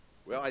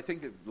Well, I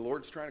think that the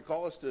Lord's trying to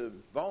call us to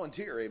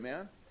volunteer,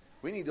 amen?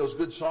 We need those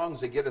good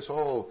songs that get us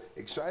all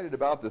excited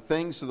about the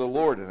things of the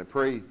Lord. And I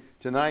pray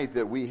tonight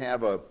that we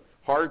have a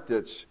heart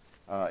that's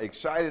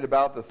excited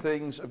about the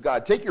things of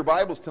God. Take your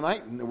Bibles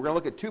tonight, and we're going to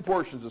look at two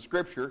portions of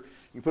Scripture.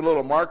 You put a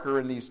little marker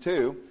in these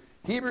two.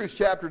 Hebrews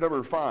chapter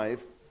number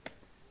 5,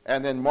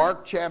 and then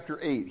Mark chapter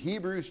 8.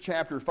 Hebrews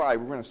chapter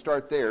 5, we're going to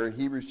start there in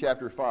Hebrews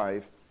chapter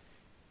 5.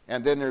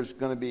 And then there's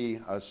going to be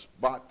a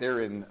spot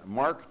there in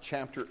Mark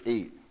chapter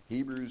 8.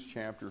 Hebrews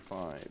chapter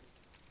 5.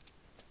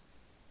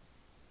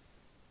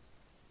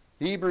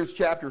 Hebrews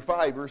chapter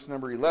 5, verse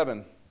number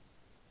 11,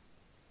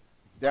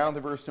 down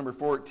to verse number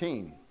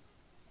 14.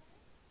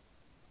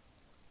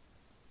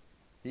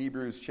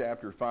 Hebrews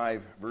chapter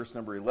 5, verse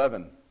number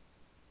 11.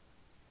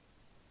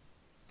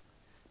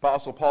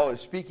 Apostle Paul is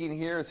speaking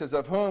here. It says,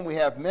 "Of whom we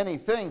have many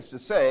things to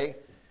say,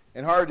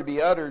 and hard to be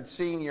uttered,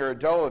 seeing you are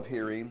dull of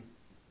hearing.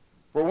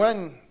 For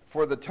when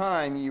for the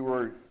time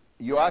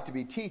you ought to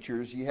be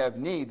teachers, you have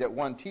need that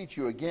one teach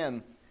you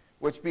again,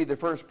 which be the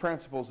first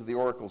principles of the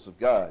oracles of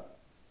God,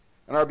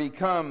 and are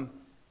become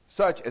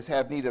such as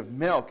have need of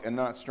milk and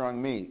not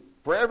strong meat.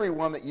 For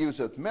everyone that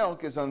useth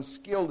milk is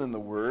unskilled in the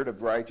word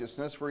of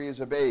righteousness, for he is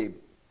a babe.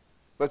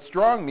 But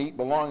strong meat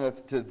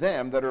belongeth to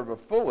them that are of a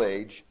full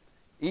age,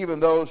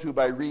 even those who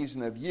by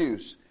reason of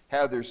use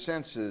have their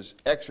senses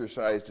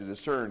exercised to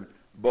discern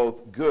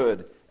both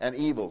good and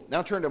evil."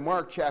 Now turn to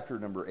Mark chapter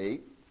number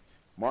 8.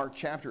 Mark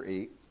chapter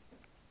 8.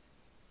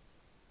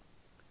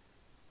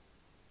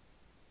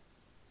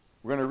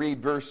 We're going to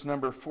read verse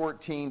number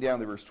 14 down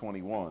to verse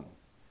 21.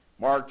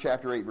 Mark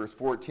chapter 8, verse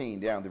 14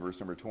 down to verse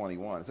number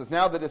 21. It says,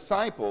 "Now the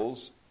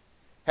disciples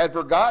had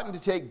forgotten to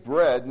take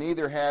bread,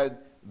 neither had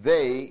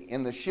they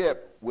in the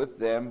ship with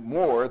them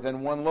more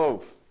than one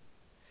loaf.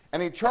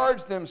 And he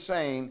charged them,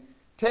 saying,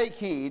 Take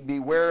heed,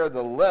 beware of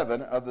the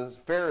leaven of the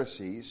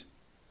Pharisees,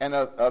 and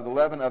of the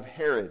leaven of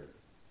Herod.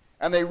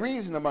 And they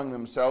reasoned among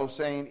themselves,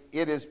 saying,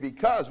 It is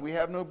because we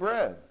have no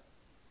bread.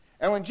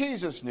 And when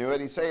Jesus knew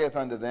it, he saith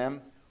unto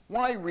them,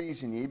 Why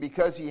reason ye,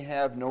 because ye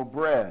have no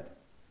bread?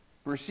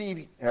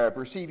 Perceive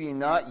ye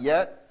not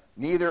yet,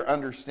 neither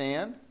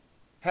understand?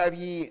 Have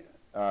ye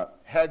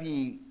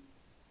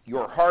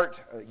your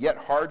heart yet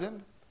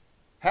hardened?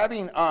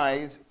 Having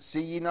eyes,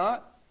 see ye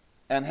not?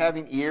 And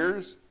having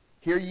ears,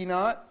 hear ye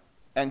not?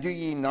 And do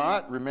ye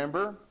not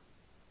remember?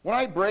 When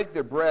I break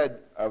the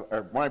bread,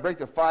 when I break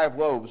the 5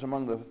 loaves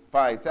among the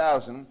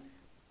 5,000,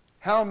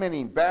 how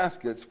many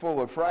baskets full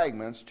of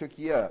fragments took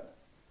ye up?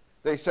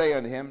 They say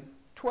unto him,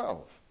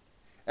 12.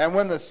 And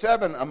when the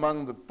 7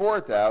 among the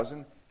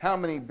 4,000, how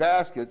many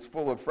baskets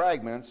full of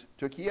fragments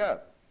took ye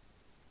up?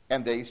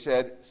 And they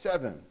said,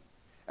 7.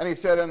 And he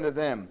said unto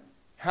them,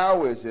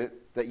 How is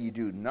it that ye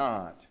do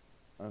not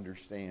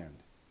understand?"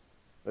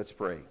 Let's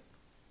pray.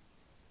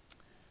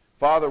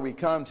 Father, we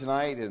come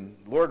tonight, and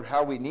Lord,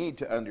 how we need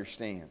to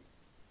understand.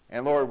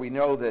 And Lord, we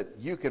know that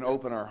you can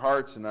open our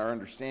hearts and our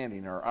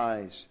understanding, our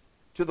eyes,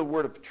 to the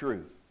word of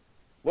truth.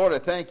 Lord, I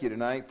thank you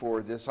tonight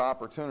for this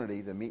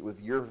opportunity to meet with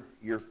your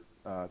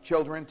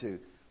children, to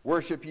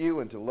worship you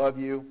and to love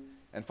you.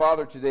 And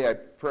Father, today I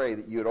pray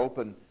that you would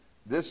open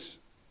this,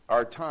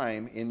 our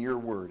time, in your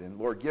word. And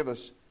Lord, give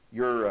us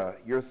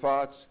your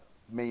thoughts.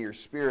 May your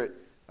Spirit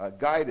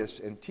guide us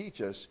and teach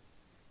us,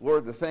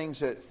 Lord, the things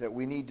that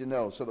we need to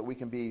know so that we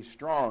can be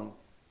strong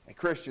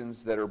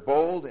Christians that are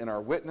bold in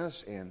our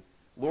witness. And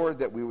Lord,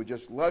 that we would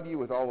just love you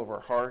with all of our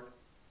heart.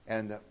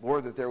 And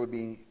Lord, that there would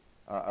be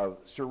a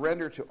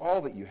surrender to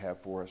all that you have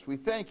for us. We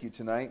thank you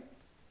tonight,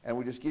 and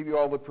we just give you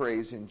all the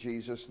praise. In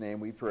Jesus'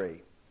 name we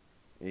pray.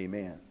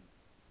 Amen.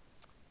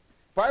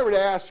 If I were to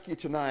ask you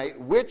tonight,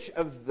 which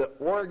of the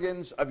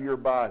organs of your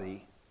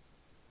body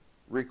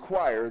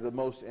require the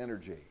most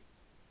energy,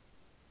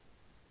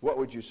 what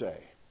would you say?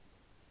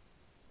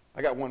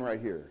 I got one right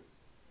here.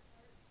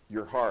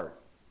 Your heart.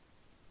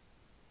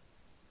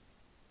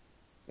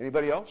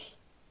 Anybody else?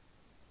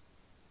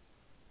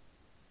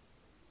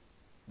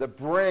 The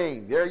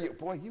brain. There you,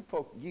 boy, you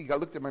folks, you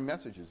looked at my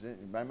messages,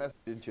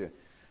 didn't you?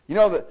 You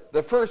know,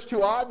 the first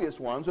two obvious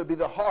ones would be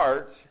the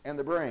heart and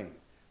the brain.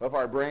 If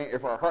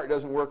our heart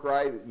doesn't work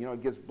right, you know,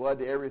 it gives blood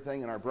to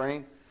everything in our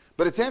brain.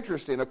 But it's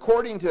interesting.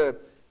 According to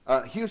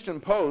Houston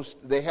Post,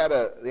 they had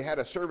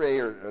a survey,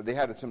 or they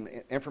had some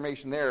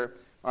information there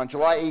on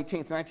July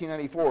 18th,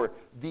 1994.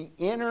 The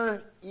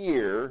inner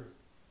ear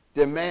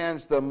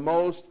demands the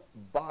most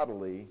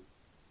bodily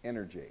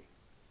energy.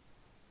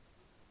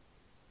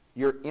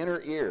 Your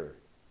inner ear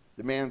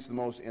demands the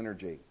most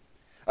energy.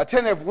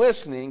 Attentive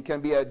listening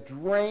can be a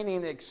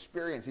draining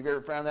experience. Have you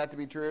ever found that to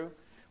be true?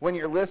 When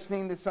you're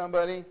listening to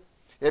somebody,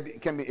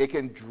 it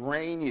can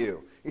drain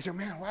you. You say,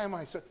 man, why am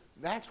I so...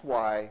 That's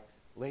why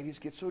ladies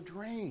get so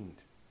drained.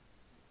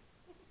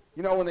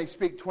 You know, when they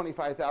speak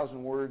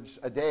 25,000 words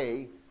a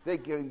day,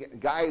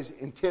 guys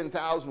in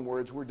 10,000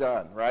 words, we're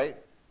done, right?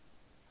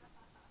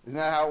 Isn't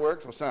that how it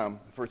works? Well,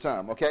 for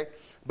some, okay?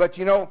 But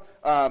you know,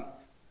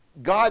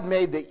 God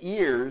made the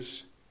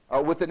ears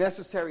with the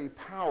necessary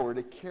power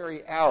to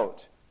carry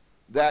out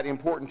that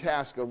important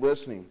task of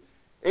listening.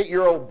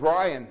 8-year-old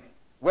Brian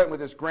went with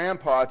his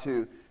grandpa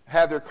to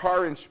have their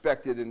car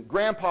inspected, and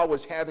Grandpa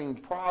was having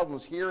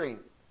problems hearing.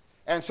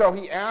 And so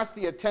he asked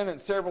the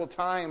attendant several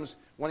times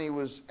when he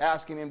was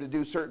asking him to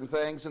do certain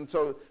things. And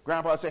so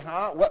Grandpa would say,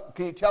 what?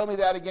 Can you tell me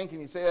that again?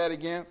 Can you say that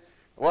again?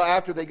 Well,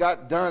 after they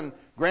got done,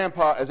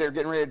 Grandpa, as they were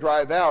getting ready to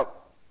drive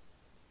out,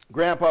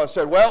 Grandpa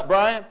said, well,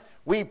 Brian,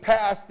 we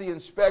passed the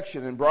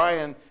inspection. And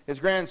Brian, his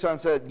grandson,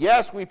 said,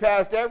 yes, we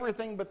passed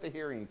everything but the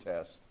hearing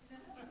test.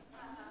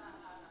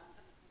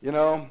 You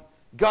know,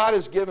 God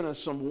has given us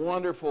some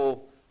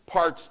wonderful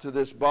parts to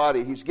this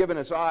body. He's given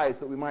us eyes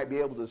that we might be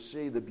able to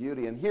see the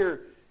beauty. And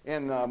here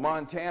in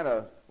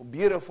Montana,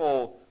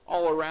 beautiful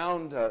all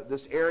around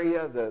this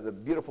area, the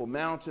beautiful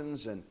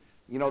mountains. And,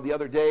 you know, the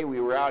other day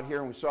we were out here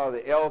and we saw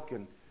the elk,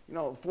 and,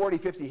 40,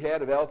 50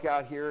 head of elk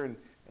out here.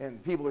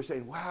 And people are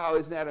saying, wow,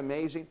 isn't that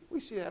amazing? We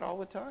see that all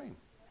the time.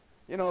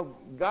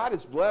 God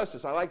has blessed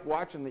us. I like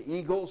watching the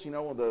eagles,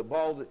 the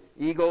bald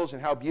eagles,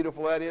 and how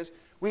beautiful that is.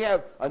 We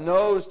have a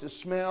nose to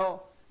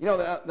smell.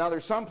 Now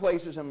there's some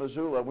places in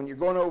Missoula, when you're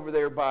going over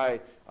there by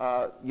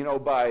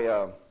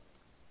Walmart,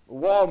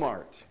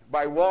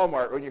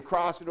 when you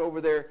cross it over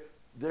there,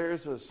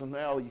 there's a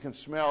smell you can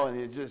smell, and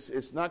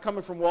it's not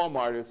coming from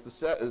Walmart. It's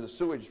the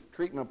sewage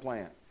treatment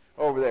plant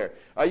over there.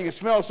 You can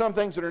smell some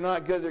things that are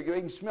not good. You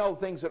can smell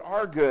things that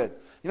are good.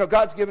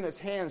 God's given us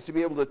hands to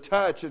be able to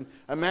touch, and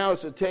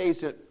mouths to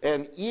taste,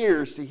 and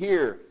ears to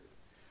hear.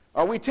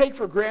 We take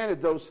for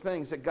granted those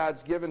things that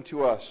God's given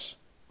to us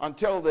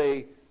until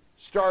they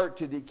start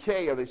to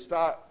decay, or they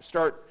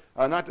start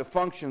not to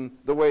function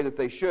the way that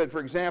they should. For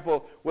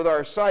example, with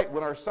our sight,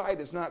 when our sight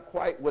is not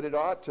quite what it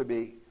ought to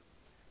be,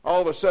 all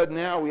of a sudden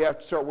now we have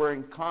to start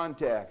wearing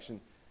contacts.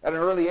 And at an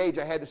early age,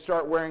 I had to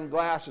start wearing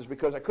glasses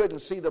because I couldn't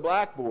see the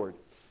blackboard.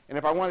 And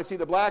if I wanted to see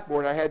the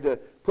blackboard, I had to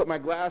put my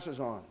glasses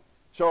on.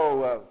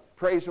 So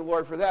praise the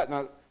Lord for that.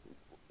 Now,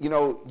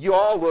 you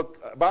all look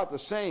about the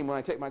same when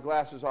I take my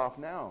glasses off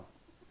now.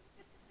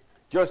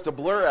 Just a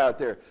blur out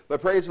there.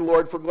 But praise the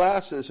Lord for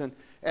glasses. And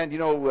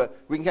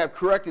we can have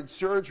corrected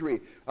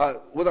surgery.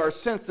 With our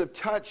sense of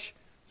touch,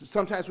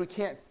 sometimes we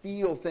can't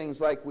feel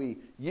things like we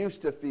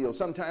used to feel.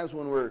 Sometimes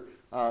when we're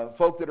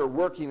folk that are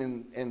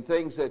working in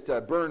things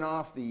that burn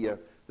off the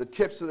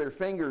tips of their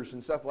fingers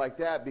and stuff like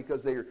that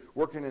because they're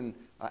working in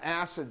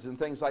acids and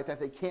things like that,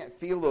 they can't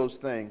feel those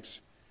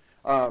things.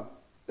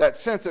 That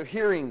sense of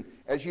hearing,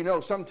 as you know,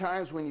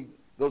 sometimes when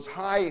those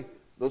high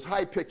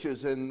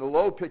pitches and the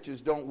low pitches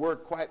don't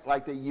work quite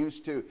like they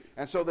used to.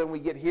 And so then we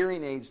get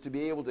hearing aids to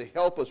be able to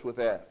help us with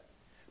that.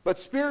 But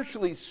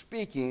spiritually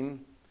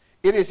speaking,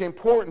 it is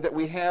important that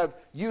we have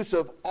use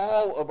of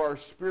all of our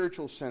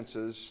spiritual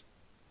senses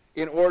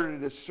in order to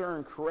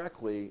discern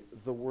correctly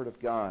the Word of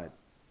God.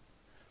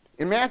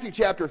 In Matthew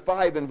chapter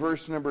 5 and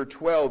verse number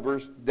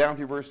 12, down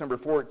through verse number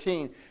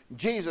 14,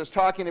 Jesus,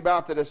 talking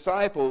about the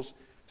disciples,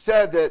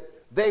 said that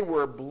they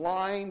were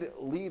blind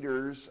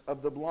leaders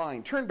of the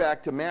blind. Turn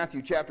back to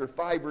Matthew chapter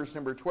 5, verse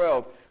number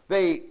 12.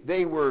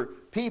 They were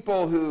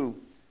people who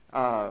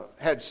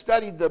had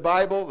studied the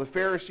Bible, the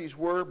Pharisees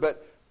were,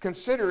 but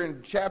consider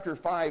in chapter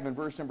 5 and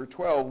verse number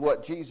 12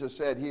 what Jesus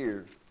said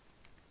here.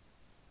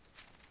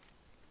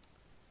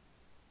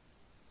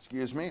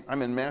 Excuse me,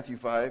 I'm in Matthew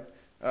 5.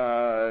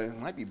 It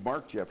might be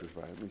Mark chapter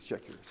 5. Let me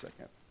check here a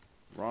second.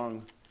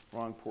 Wrong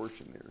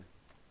portion there.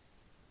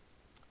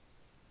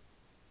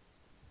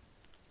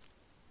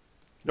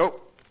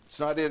 Nope, it's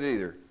not it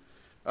either.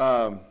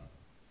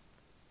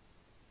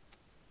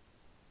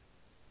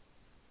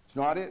 It's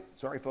not it.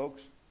 Sorry,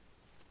 folks.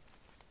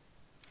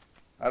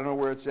 I don't know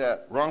where it's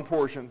at. Wrong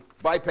portion.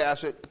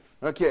 Bypass it.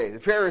 Okay, the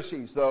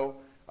Pharisees, though,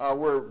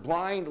 were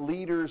blind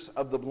leaders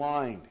of the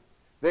blind.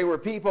 They were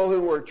people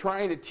who were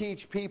trying to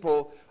teach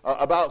people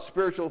about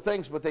spiritual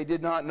things, but they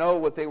did not know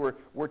what they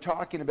were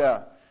talking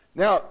about.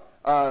 Now,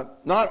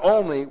 not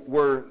only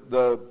were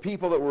the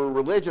people that were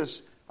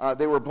religious,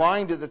 they were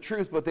blind to the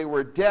truth, but they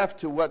were deaf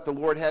to what the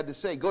Lord had to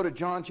say. Go to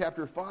John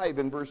chapter 5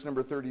 and verse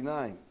number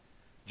 39.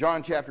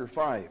 John chapter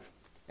 5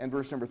 and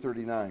verse number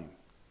 39.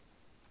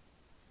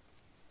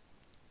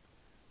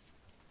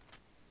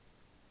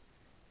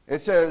 It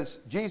says,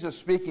 Jesus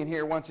speaking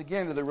here once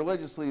again to the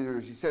religious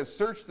leaders, he says,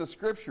 "Search the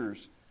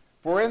Scriptures,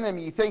 for in them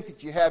ye think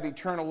that ye have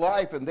eternal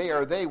life, and they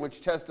are they which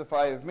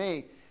testify of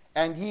me.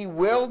 And ye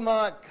will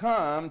not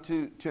come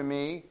to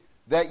me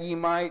that ye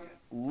might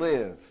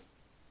live."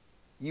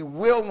 You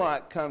will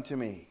not come to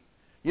me.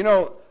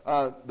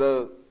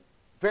 The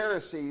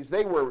Pharisees,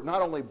 they were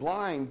not only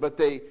blind, but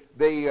they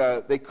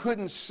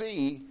couldn't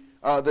see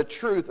the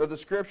truth of the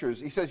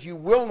Scriptures. He says, you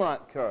will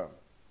not come.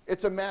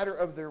 It's a matter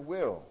of their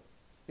will.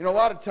 A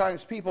lot of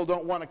times people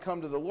don't want to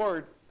come to the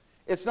Lord.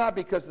 It's not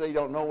because they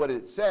don't know what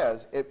it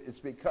says. It's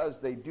because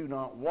they do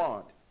not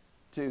want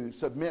to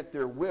submit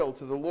their will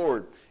to the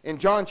Lord. In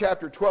John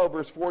chapter 12,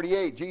 verse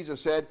 48, Jesus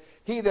said,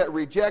 "He that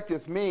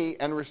rejecteth me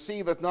and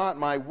receiveth not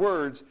my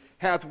words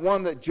hath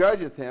one that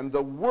judgeth him.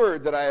 The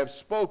word that I have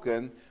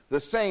spoken,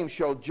 the same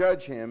shall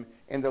judge him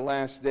in the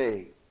last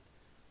day."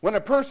 When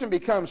a person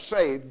becomes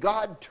saved,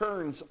 God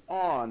turns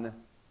on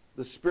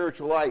the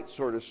spiritual light,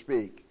 so to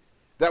speak,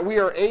 that we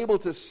are able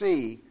to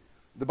see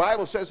The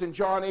Bible says in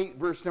John 8,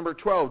 verse number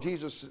 12,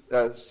 Jesus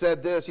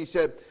said this. He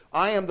said,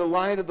 I am the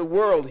light of the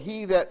world.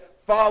 He that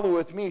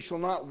followeth me shall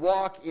not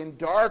walk in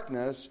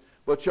darkness,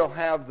 but shall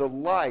have the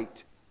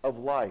light of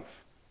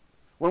life.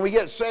 When we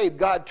get saved,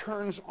 God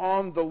turns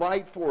on the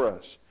light for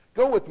us.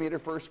 Go with me to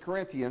 1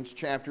 Corinthians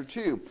chapter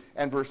 2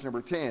 and verse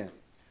number 10.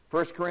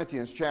 1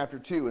 Corinthians chapter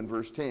 2 and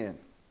verse 10.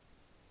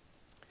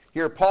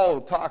 Here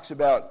Paul talks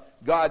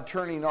about God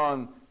turning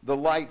on the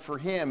light for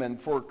him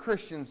and for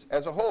Christians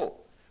as a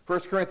whole. 1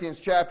 Corinthians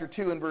chapter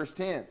 2 and verse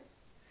 10.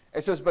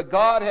 It says, but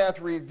God hath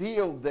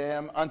revealed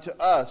them unto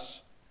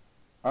us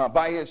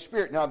by his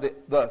Spirit. Now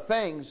the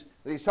things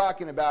that he's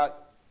talking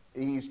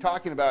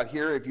about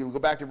here, if you go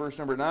back to verse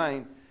number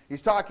 9,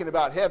 he's talking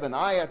about heaven.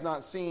 Eye hath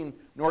not seen,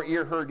 nor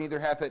ear heard, neither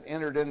hath it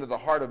entered into the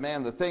heart of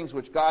man the things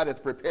which God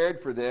hath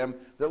prepared for them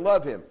that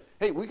love him.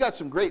 Hey, we got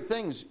some great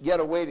things yet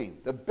awaiting.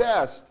 The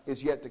best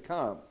is yet to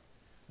come.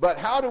 But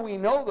how do we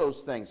know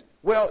those things?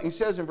 Well, he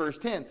says in verse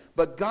 10,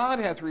 but God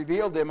hath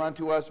revealed them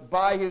unto us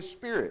by his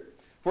Spirit.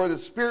 For the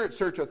Spirit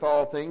searcheth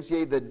all things,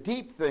 yea, the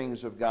deep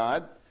things of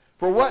God.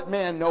 For what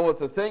man knoweth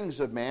the things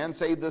of man,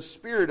 save the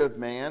Spirit of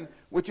man,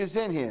 which is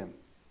in him?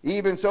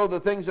 Even so the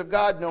things of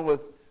God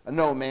knoweth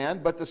no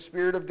man, but the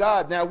Spirit of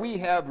God. Now we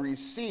have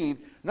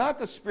received not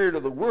the spirit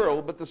of the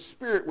world, but the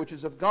Spirit which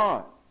is of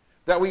God,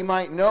 that we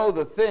might know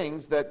the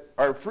things that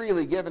are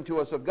freely given to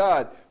us of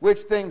God, which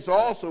things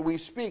also we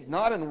speak,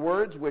 not in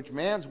words which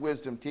man's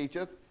wisdom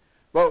teacheth,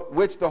 but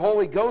which the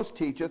Holy Ghost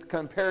teacheth,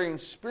 comparing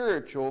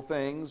spiritual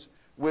things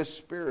with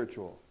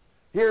spiritual.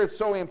 Here it's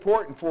so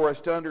important for us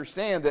to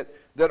understand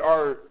that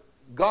our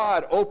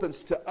God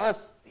opens to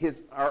us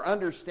our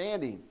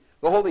understanding.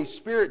 The Holy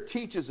Spirit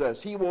teaches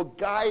us. He will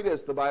guide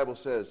us, the Bible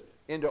says,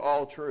 into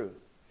all truth.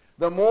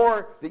 The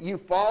more that you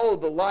follow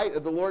the light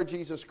of the Lord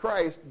Jesus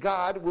Christ,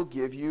 God will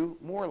give you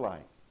more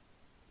light.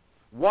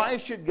 Why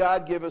should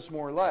God give us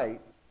more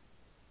light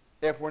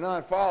if we're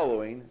not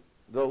following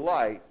the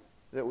light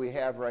that we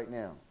have right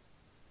now?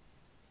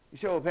 You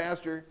say, well,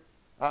 Pastor,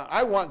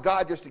 I want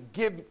God just to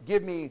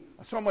give me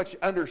so much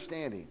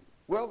understanding.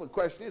 Well, the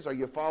question is, are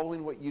you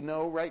following what you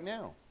know right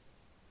now?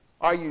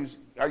 Are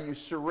you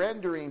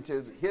surrendering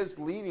to his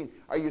leading?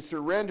 Are you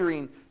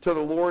surrendering to the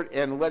Lord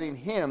and letting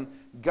him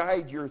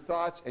guide your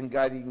thoughts and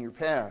guiding your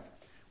path?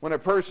 When a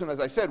person,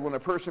 as I said, when a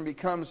person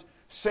becomes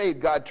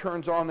saved, God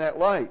turns on that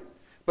light.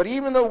 But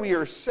even though we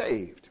are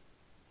saved,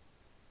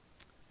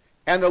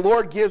 and the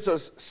Lord gives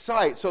us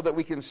sight so that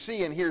we can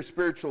see and hear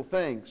spiritual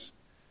things,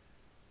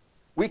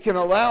 we can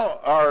allow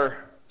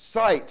our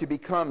sight to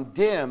become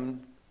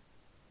dim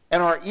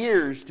and our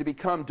ears to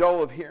become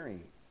dull of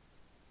hearing.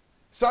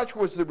 Such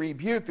was the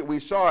rebuke that we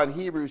saw in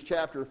Hebrews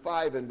chapter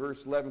 5 and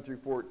verse 11 through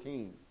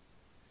 14.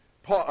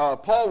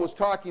 Paul was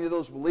talking to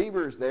those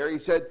believers there. He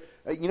said,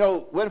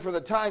 when for the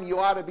time you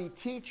ought to be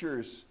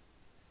teachers,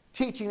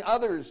 teaching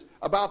others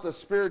about the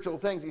spiritual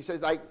things. He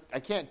says, I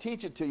can't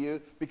teach it to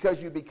you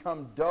because you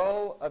become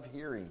dull of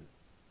hearing.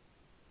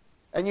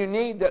 And you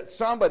need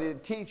somebody to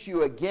teach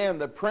you again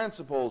the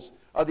principles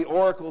of the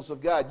oracles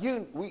of God.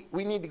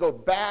 We need to go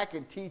back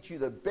and teach you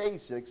the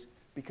basics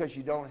because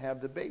you don't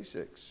have the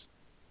basics.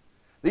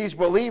 These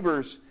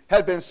believers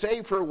had been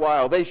saved for a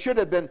while. They should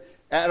have been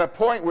at a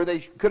point where they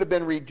could have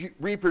been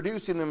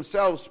reproducing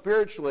themselves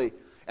spiritually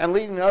and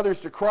leading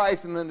others to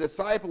Christ and then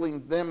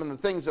discipling them in the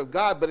things of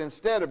God. But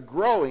instead of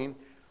growing,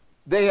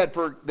 they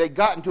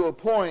gotten to a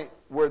point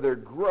where their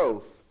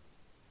growth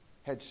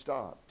had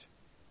stopped.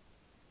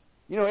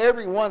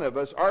 Every one of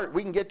us,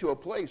 we can get to a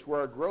place where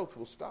our growth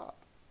will stop.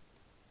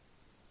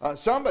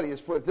 Somebody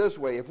has put it this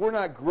way: if we're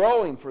not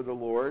growing for the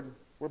Lord,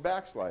 we're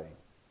backsliding.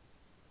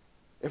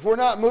 If we're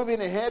not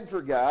moving ahead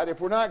for God, if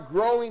we're not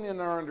growing in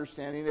our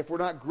understanding, if we're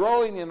not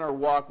growing in our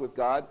walk with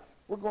God,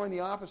 we're going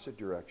the opposite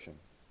direction.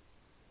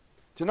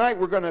 Tonight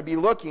we're going to be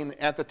looking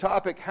at the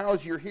topic,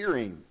 how's your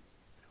hearing?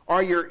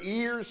 Are your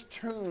ears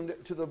tuned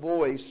to the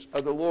voice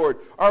of the Lord?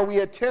 Are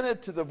we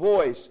attentive to the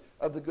voice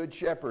of the Good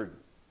Shepherd?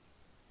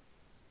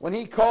 When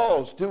he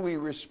calls, do we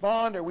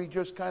respond, or we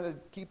just kind of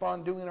keep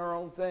on doing our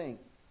own thing?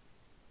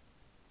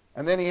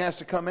 And then he has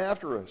to come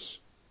after us.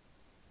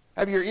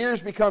 Have your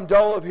ears become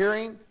dull of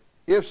hearing?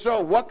 If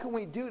so, what can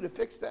we do to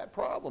fix that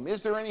problem?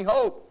 Is there any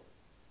hope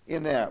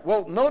in that?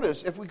 Well,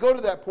 notice, if we go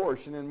to that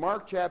portion in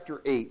Mark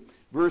chapter 8,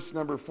 verse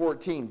number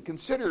 14,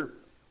 consider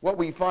what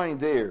we find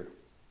there.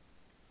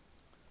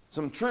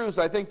 Some truths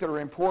I think that are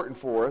important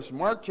for us.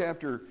 Mark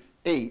chapter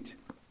 8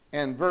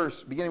 and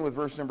beginning with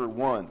verse number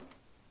 1.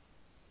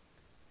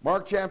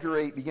 Mark chapter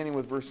 8, beginning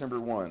with verse number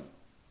 1.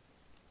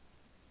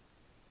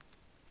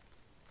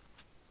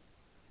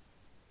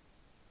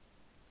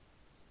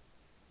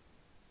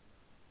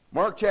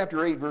 Mark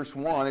chapter 8, verse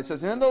 1, it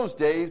says, And in those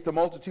days, the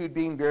multitude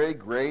being very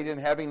great, and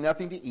having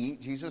nothing to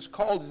eat, Jesus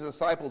called his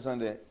disciples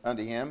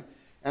unto him,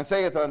 and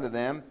saith unto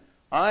them,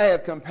 I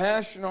have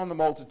compassion on the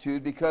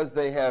multitude, because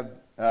they have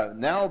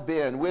now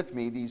been with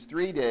me these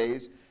 3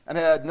 days, and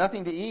had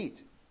nothing to eat.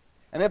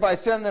 And if I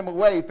send them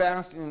away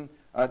fasting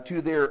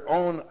to their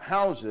own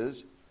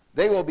houses,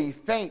 they will be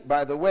faint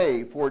by the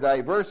way, for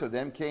divers of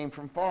them came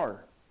from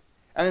far.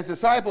 And his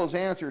disciples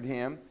answered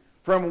him,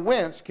 "From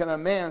whence can a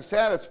man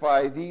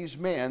satisfy these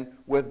men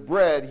with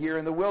bread here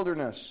in the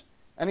wilderness?"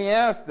 And he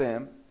asked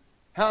them,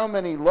 "How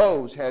many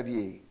loaves have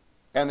ye?"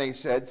 And they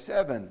said,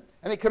 7.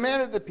 And he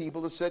commanded the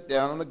people to sit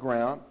down on the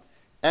ground.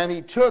 And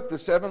he took the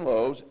 7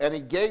 loaves, and he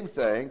gave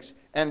thanks,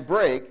 and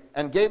brake,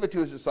 and gave it to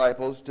his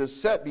disciples to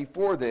set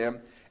before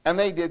them. And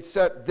they did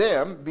set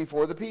them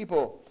before the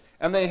people.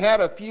 And they had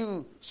a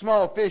few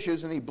small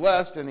fishes, and he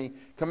blessed, and he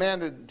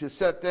commanded to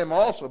set them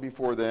also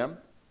before them.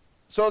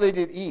 So they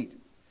did eat,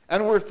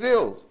 and were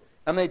filled.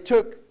 And they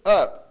took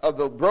up of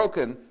the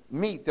broken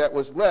meat that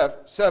was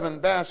left 7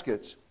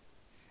 baskets.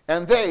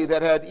 And they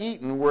that had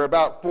eaten were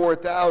about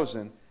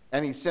 4,000,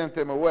 and he sent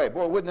them away.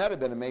 Boy, wouldn't that have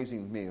been an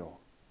amazing meal?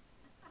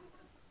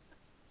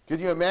 Could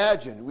you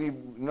imagine? We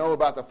know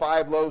about the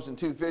 5 loaves and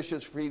 2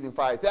 fishes feeding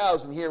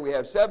 5,000. Here we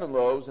have 7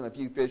 loaves and a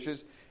few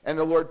fishes, and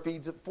the Lord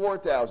feeds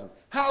 4,000.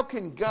 How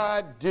can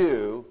God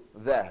do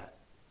that?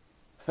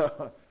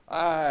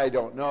 I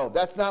don't know.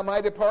 That's not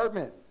my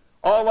department.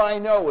 All I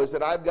know is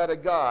that I've got a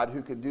God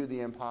who can do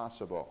the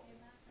impossible.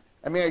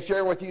 I mean, I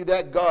share with you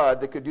that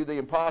God that could do the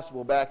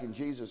impossible back in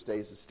Jesus'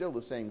 days is still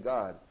the same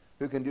God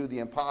who can do the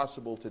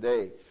impossible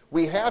today.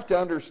 We have to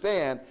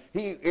understand,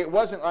 it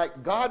wasn't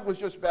like God was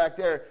just back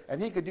there and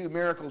he could do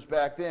miracles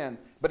back then,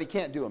 but he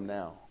can't do them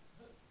now.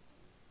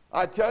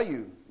 I tell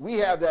you, we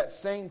have that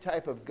same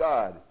type of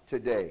God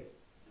today.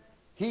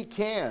 He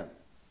can.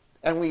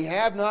 And we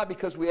have not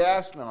because we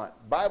ask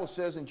not. The Bible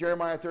says in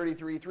Jeremiah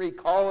 33:3,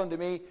 "Call unto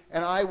me,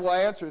 and I will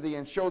answer thee,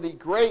 and show thee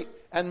great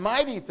and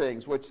mighty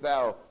things which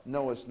thou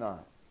knowest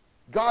not."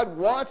 God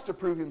wants to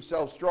prove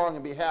himself strong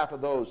in behalf of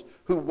those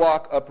who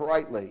walk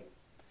uprightly.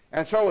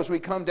 And so as we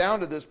come down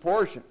to this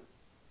portion,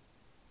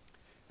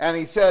 and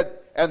he said,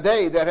 "And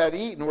they that had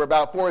eaten were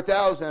about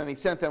 4,000, and he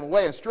sent them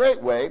away. And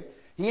straightway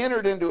he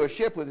entered into a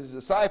ship with his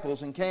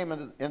disciples, and came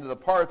into the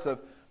parts of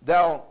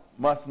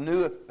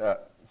Dalmanutha.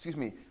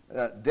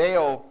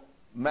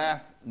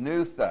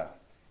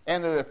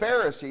 And the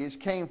Pharisees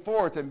came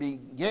forth and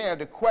began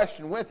to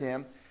question with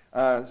him,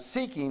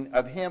 seeking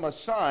of him a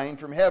sign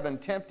from heaven,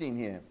 tempting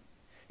him.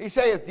 He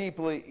sigheth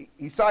deeply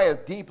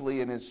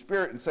in his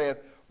spirit, and saith,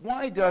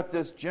 Why doth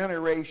this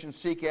generation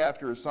seek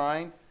after a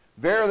sign?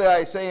 Verily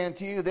I say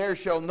unto you, there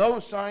shall no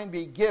sign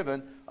be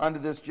given unto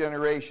this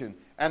generation.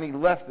 And he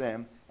left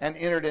them and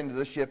entered into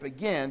the ship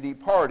again,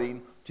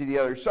 departing to the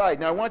other side.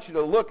 Now I want you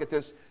to look at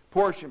this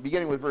portion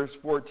beginning with verse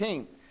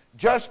 14.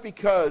 Just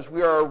because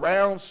we are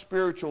around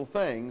spiritual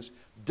things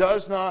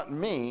does not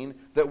mean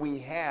that we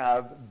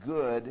have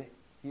good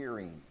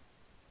hearing.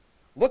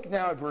 Look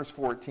now at verse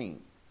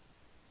 14.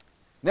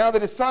 Now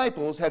the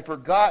disciples had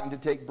forgotten to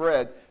take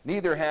bread,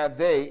 neither had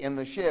they in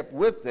the ship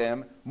with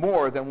them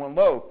more than 1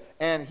 loaf.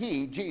 And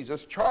he,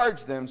 Jesus,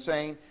 charged them,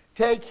 saying,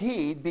 Take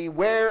heed,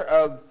 beware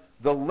of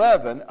the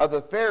leaven of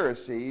the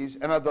Pharisees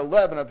and of the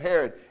leaven of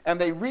Herod.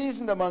 And they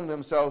reasoned among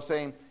themselves,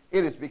 saying,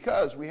 It is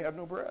because we have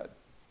no bread.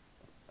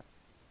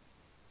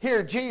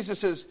 Here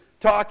Jesus is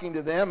talking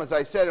to them, as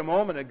I said a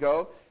moment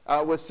ago,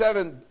 with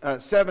seven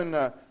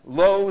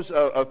loaves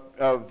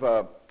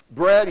of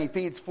bread. He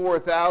feeds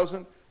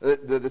 4,000.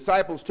 The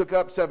disciples took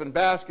up 7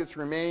 baskets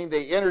remaining.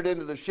 They entered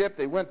into the ship.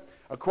 They went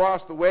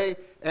across the way.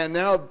 And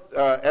now,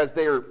 as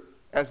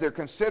they're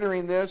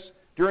considering this,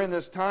 during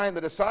this time,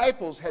 the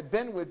disciples had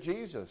been with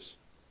Jesus.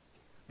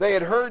 They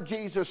had heard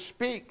Jesus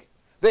speak.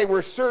 They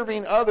were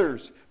serving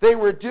others. They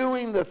were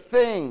doing the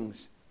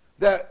things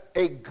that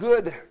a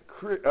good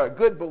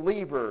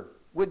believer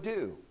would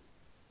do.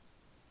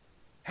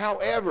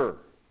 However,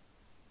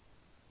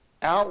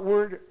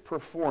 outward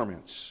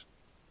performance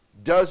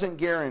doesn't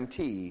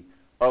guarantee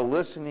a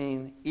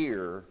listening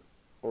ear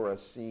or a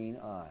seeing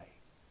eye.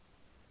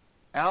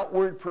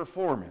 Outward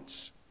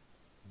performance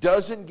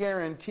doesn't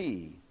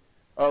guarantee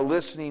a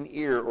listening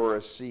ear or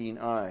a seeing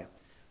eye.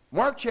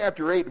 Mark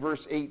chapter 8,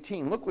 verse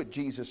 18, look what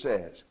Jesus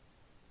says.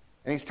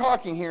 And he's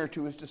talking here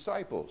to his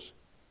disciples.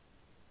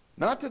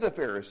 Not to the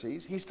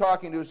Pharisees. He's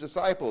talking to his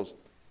disciples.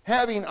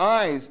 Having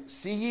eyes,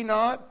 see ye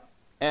not?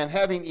 And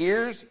having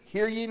ears,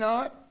 hear ye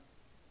not?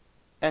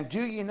 And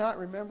do ye not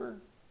remember?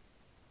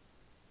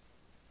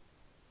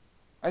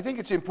 I think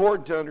it's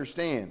important to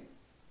understand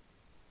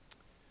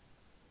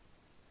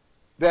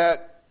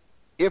that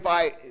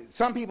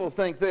some people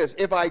think this,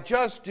 if I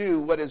just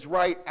do what is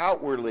right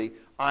outwardly,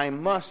 I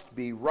must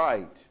be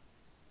right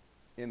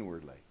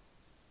inwardly.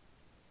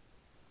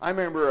 I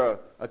remember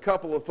a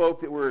couple of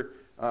folk that were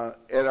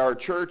at our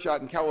church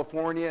out in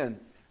California,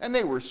 and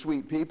they were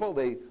sweet people.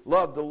 They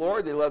loved the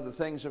Lord. They loved the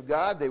things of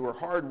God. They were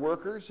hard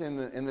workers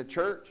in the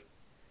church.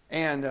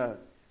 And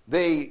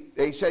they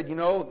said,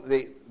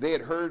 they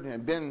had heard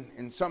and been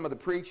in some of the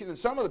preaching. And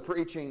some of the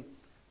preaching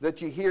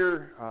that you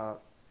hear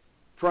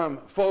from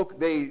folk,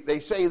 they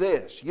say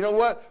this. You know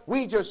what?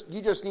 You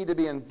just need to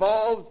be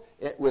involved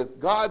with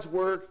God's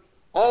work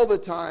all the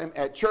time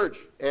at church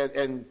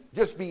and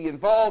just be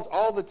involved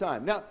all the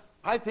time. Now,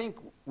 I think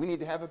we need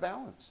to have a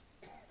balance.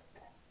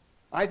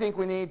 I think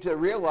we need to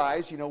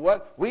realize,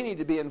 we need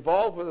to be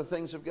involved with the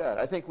things of God.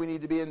 I think we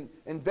need to be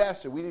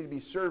invested. We need to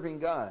be serving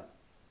God.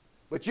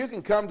 But you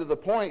can come to the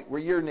point where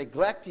you're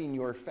neglecting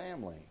your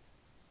family.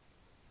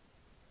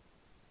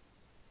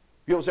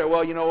 People say,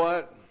 well, you know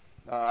what?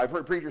 I've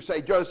heard preachers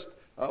say, just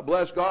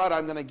bless God,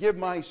 I'm going to give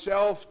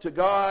myself to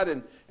God,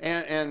 and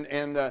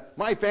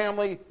my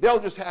family, they'll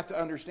just have to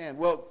understand.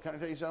 Well, can I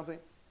tell you something?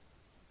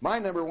 My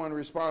number one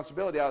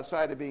responsibility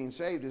outside of being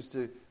saved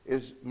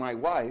is my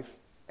wife,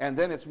 and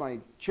then it's my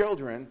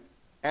children,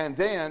 and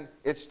then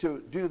it's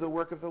to do the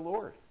work of the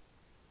Lord.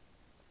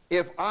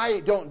 If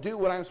I don't do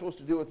what I'm supposed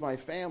to do with my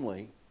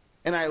family,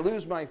 and I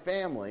lose my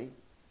family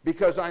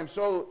because I'm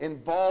so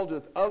involved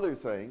with other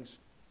things,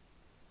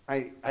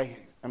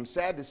 I'm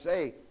sad to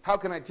say, how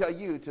can I tell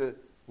you to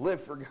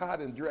live for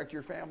God and direct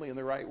your family in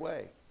the right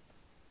way?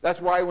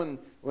 That's why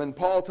when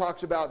Paul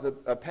talks about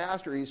a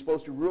pastor, he's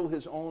supposed to rule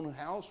his own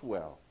house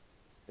well.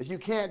 If you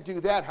can't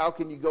do that, how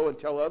can you go and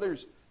tell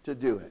others to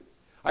do it?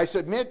 I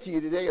submit to you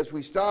today, as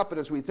we stop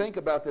and as we think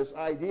about this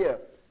idea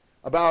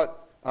about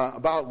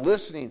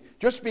listening,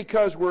 just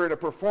because we're in a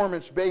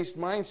performance-based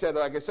mindset,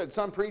 like I said,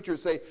 some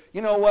preachers say,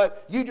 you know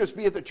what, you just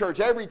be at the church.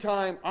 Every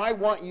time I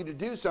want you to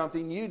do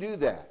something, you do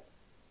that.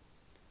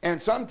 And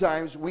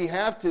sometimes we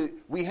have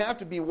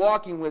to be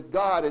walking with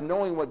God and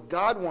knowing what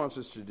God wants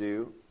us to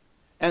do,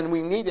 and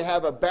we need to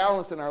have a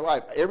balance in our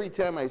life. Every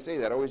time I say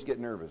that, I always get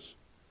nervous.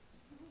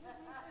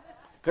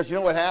 Because you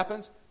know what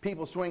happens?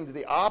 People swing to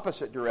the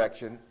opposite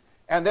direction,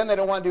 and then they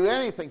don't want to do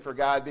anything for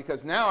God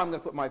because now I'm going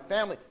to put my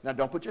family. Now,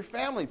 don't put your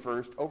family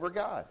first over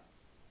God.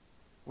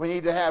 We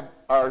need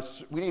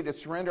to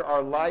surrender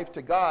our life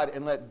to God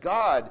and let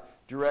God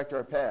direct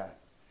our path.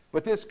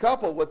 But this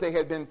couple, what they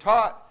had been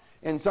taught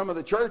in some of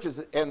the churches,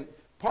 and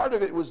part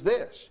of it was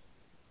this.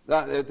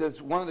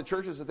 One of the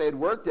churches that they had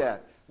worked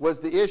at was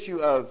the issue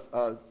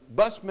of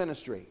bus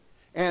ministry.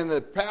 And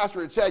the pastor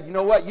had said, you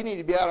know what, you need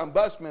to be out on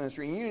bus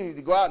ministry, and you need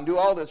to go out and do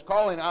all this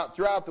calling out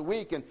throughout the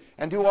week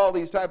and do all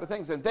these type of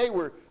things. And they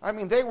were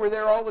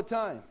there all the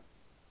time.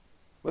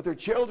 But their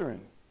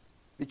children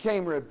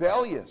became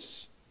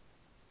rebellious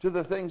to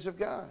the things of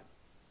God.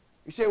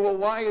 You say, well,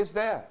 why is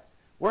that?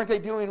 Weren't they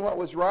doing what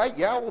was right?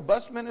 Yeah, well,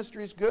 bus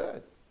ministry is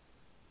good.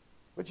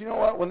 But you know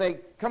what? When they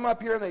come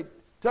up here and they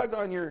tug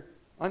on your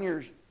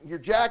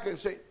jacket and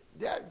say,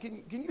 Dad,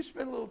 can you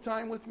spend a little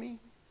time with me?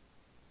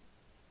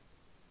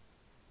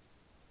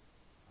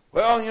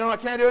 Well, you know, I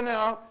can't do it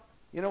now.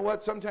 You know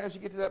what? Sometimes you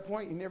get to that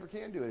point, you never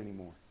can do it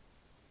anymore.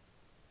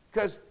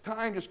 Because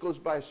time just goes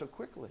by so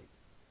quickly.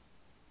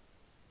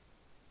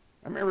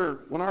 I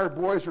remember when our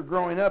boys were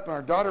growing up, and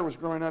our daughter was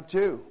growing up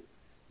too,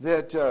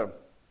 that I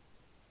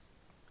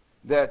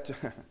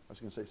was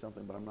going to say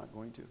something, but I'm not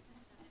going to.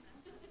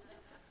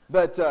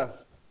 But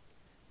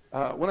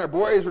when our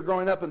boys were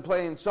growing up and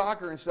playing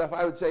soccer and stuff,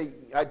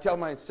 I'd tell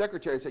my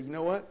secretary, I'd say, you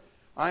know what?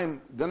 I'm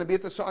going to be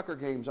at the soccer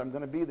games. I'm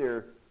going to be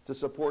there to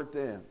support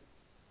them.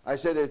 I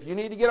said, if you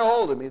need to get a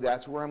hold of me,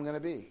 that's where I'm going to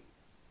be.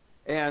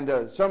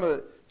 And some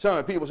of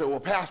the people say, well,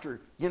 Pastor,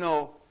 you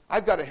know,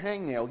 I've got a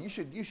hangnail.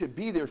 You should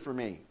be there for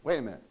me. Wait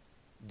a minute.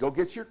 Go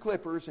get your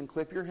clippers and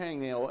clip your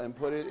hangnail and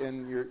put it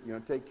in your,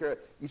 take care of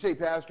it. You say,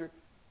 Pastor,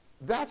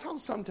 that's how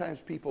sometimes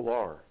people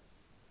are.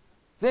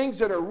 Things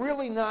that are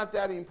really not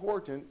that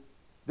important,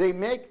 they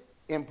make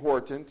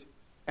important,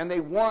 and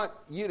they want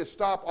you to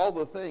stop all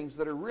the things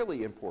that are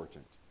really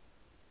important.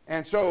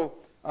 And so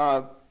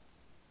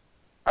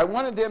I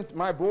wanted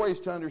my boys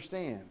to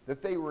understand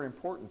that they were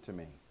important to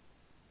me.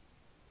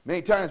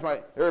 Many times,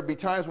 there would be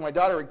times when my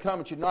daughter would come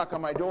and she'd knock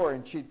on my door,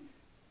 and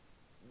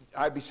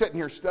I'd be sitting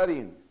here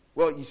studying.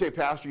 Well, you say,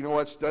 Pastor, you know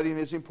what? Studying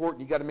is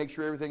important. You got to make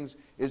sure everything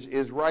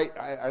is right.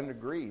 I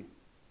agree.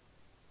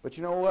 But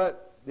you know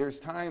what? There's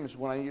times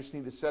when I just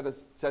need to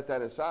set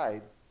that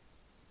aside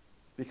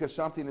because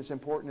something is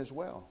important as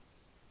well.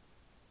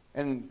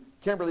 And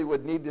Kimberly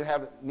would need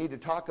to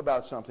talk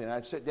about something. And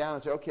I'd sit down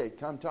and say, okay,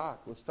 come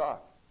talk. Let's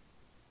talk.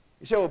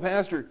 You say, well,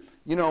 Pastor,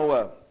 you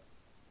know,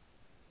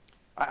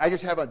 I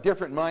just have a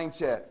different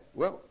mindset.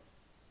 Well,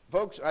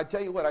 folks, I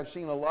tell you what, I've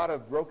seen a lot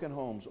of broken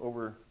homes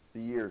over the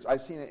years.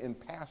 I've seen it in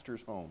pastors'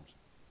 homes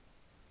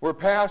where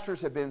pastors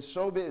have been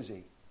so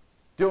busy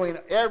doing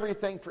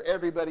everything for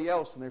everybody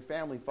else and their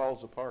family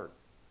falls apart.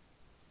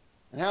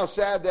 And how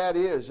sad that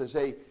is as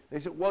they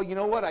say, well, you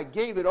know what, I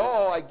gave it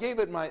all. I gave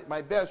it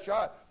my best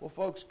shot. Well,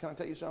 folks, can I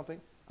tell you something?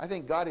 I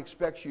think God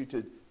expects you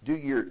to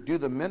do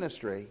the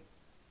ministry,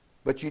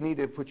 but you need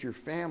to put your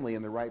family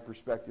in the right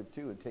perspective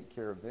too and take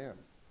care of them.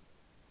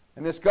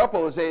 And this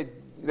couple,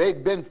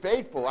 they'd been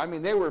faithful. I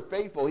mean, they were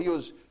faithful. He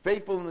was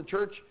faithful in the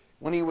church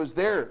when he was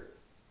there.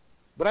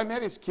 But I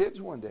met his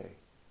kids one day.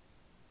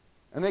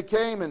 And they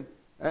came,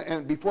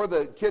 and before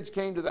the kids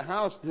came to their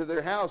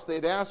house,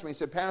 they'd asked me,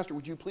 said, Pastor,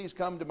 would you please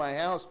come to my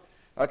house?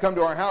 Come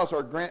to our house.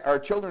 Our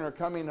children are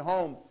coming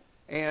home,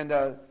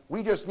 and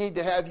we just need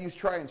to have you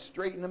try and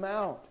straighten them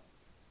out.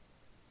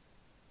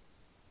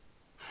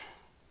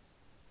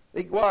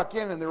 They walk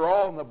in, and they're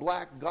all in the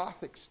black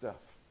Gothic stuff.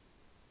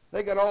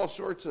 They got all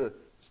sorts of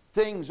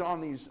things on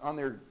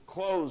their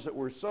clothes that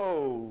were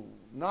so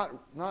not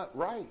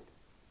right.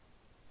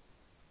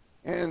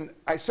 And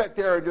I sat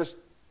there and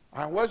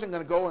I wasn't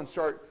going to go and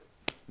start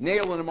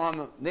nailing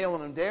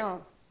them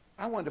down.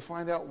 I wanted to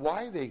find out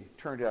why they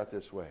turned out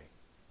this way.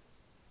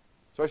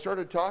 So I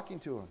started talking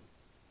to them.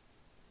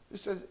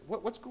 Just says,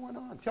 what's going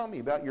on? Tell me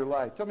about your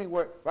life. Tell me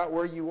about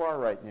where you are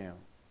right now.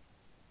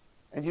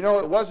 And you know,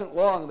 it wasn't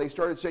long. They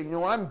started saying, you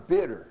know, I'm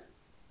bitter.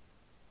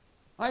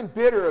 I'm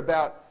bitter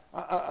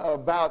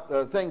about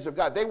the things of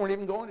God. They weren't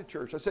even going to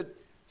church. I said,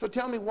 so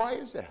tell me, why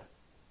is that?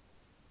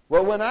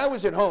 Well, when I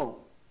was at home,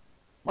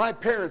 my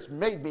parents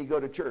made me go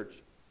to church.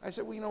 I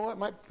said, well, you know what?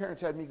 My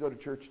parents had me go to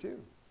church too.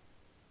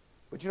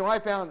 But you know, I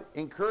found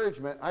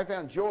encouragement, I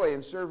found joy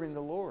in serving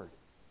the Lord.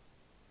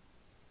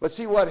 But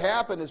see, what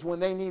happened is when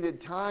they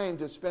needed time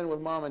to spend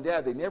with mom and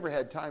dad, they never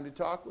had time to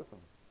talk with them.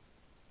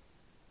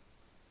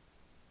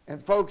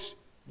 And folks,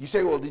 you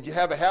say, well, did you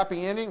have a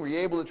happy ending? Were you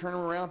able to turn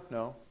them around?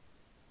 No.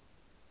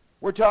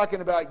 We're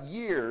talking about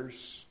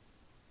years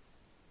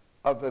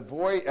of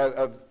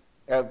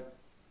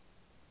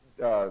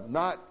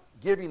not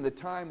giving the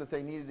time that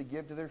they needed to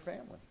give to their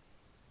family.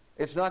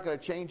 It's not going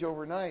to change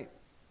overnight.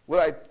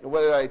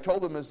 What I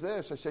told them is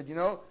this. I said, you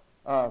know,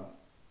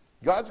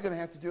 God's going to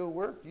have to do a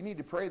work. You need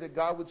to pray that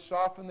God would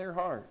soften their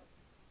heart.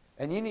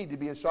 And you need to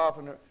be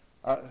to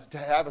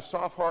have a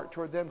soft heart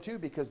toward them too,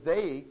 because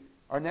they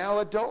are now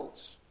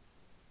adults.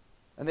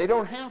 And they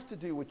don't have to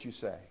do what you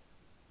say.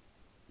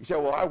 You say,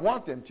 well, I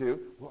want them to.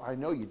 Well, I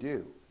know you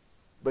do.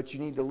 But you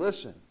need to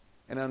listen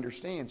and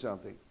understand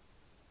something.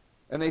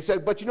 And they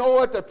said, but you know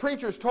what? The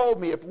preachers told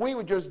me if we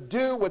would just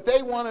do what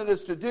they wanted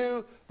us to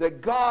do,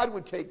 that God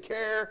would take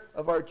care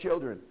of our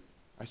children.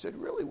 I said,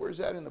 really? Where's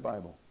that in the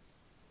Bible?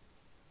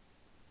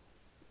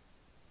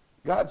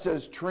 God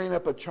says, train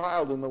up a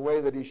child in the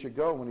way that he should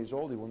go. When he's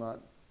old, he will not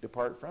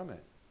depart from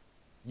it.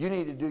 You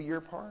need to do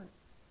your part.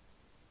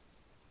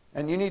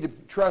 And you need to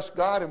trust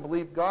God and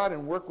believe God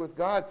and work with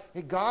God.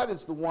 Hey, God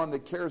is the one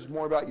that cares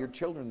more about your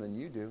children than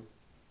you do.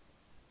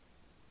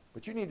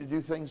 But you need to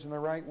do things in the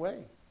right way.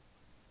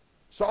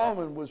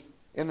 Solomon was,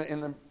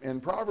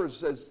 in Proverbs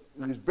says,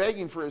 he was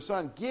begging for his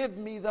son, give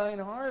me thine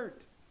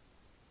heart.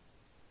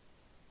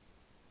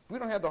 If we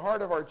don't have the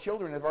heart of our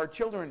children, if our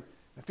children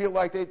feel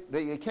like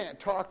they can't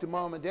talk to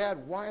mom and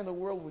dad, why in the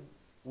world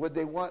would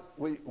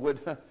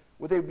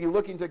they be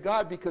looking to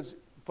God? Because,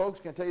 folks,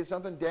 can I tell you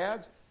something?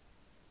 Dads,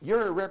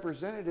 you're a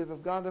representative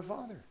of God the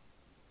Father.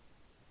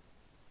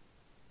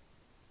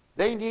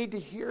 They need to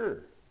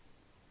hear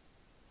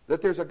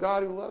that there's a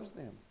God who loves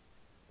them.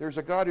 There's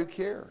a God who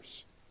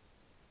cares.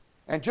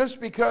 And just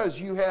because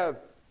you have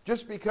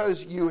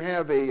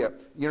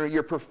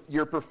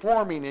you're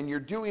performing and you're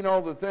doing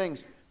all the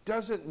things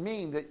doesn't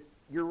mean that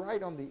you're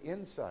right on the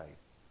inside.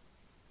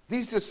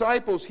 These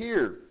disciples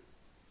here,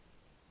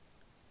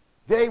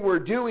 they were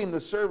doing the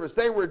service,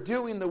 they were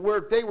doing the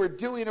work, they were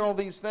doing all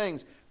these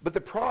things. But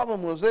the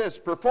problem was this: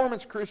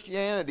 performance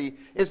Christianity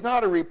is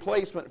not a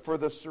replacement for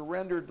the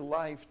surrendered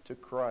life to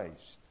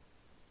Christ.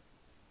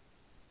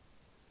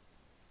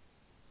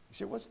 You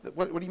say,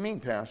 what do you mean,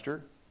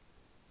 Pastor?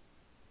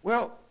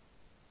 Well,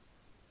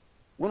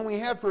 when we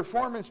have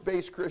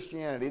performance-based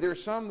Christianity,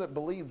 there's some that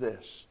believe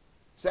this.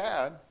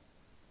 Sad.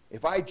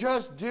 If I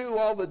just do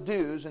all the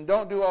do's and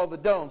don't do all the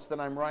don'ts, then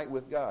I'm right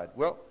with God.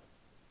 Well,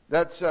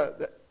 that's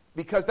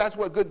because that's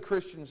what good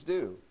Christians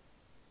do.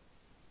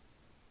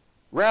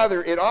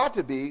 Rather, it ought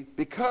to be,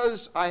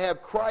 because I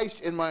have Christ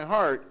in my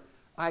heart,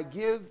 I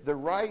give the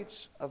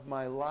rights of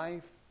my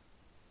life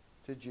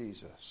to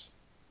Jesus.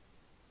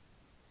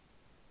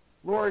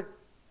 Lord,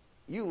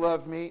 you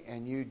loved me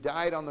and you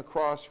died on the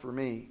cross for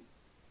me,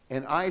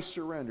 and I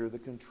surrender the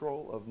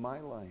control of my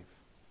life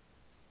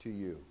to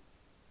you.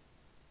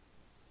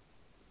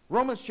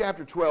 Romans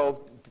chapter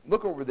 12,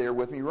 look over there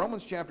with me.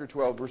 Romans chapter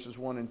 12, verses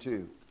 1 and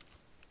 2.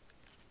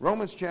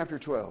 Romans chapter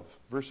 12,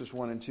 verses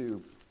 1 and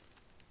 2.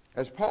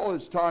 As Paul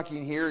is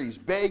talking here, he's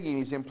begging,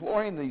 he's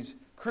imploring these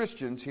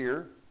Christians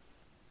here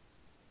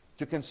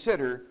to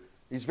consider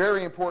these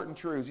very important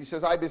truths. He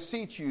says, I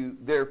beseech you,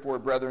 therefore,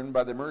 brethren,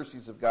 by the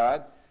mercies of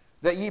God,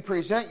 that ye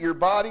present your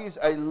bodies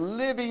a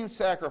living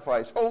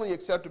sacrifice, wholly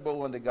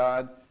acceptable unto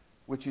God,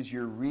 which is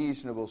your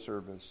reasonable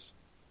service.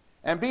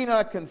 And be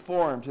not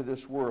conformed to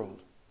this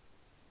world,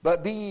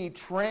 but be ye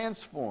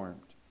transformed,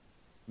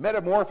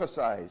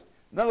 metamorphosized.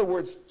 In other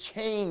words,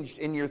 changed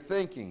in your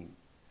thinking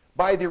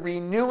by the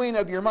renewing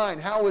of your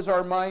mind. How is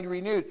our mind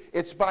renewed?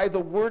 It's by the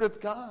Word of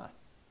God.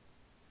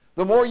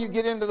 The more you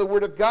get into the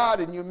Word of God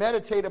and you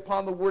meditate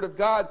upon the Word of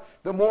God,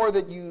 the more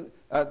that you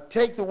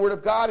take the Word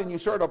of God and you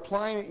start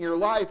applying it in your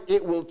life,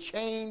 it will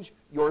change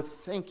your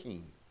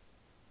thinking.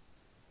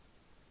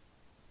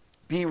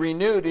 Be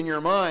renewed in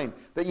your mind,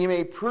 that you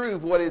may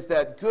prove what is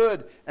that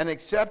good and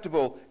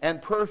acceptable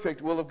and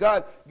perfect will of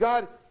God.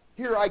 God,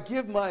 here I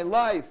give my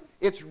life.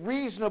 It's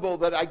reasonable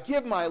that I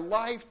give my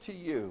life to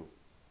you.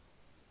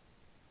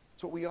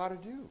 That's what we ought to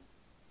do.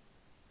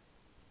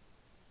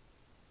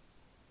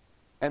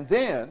 And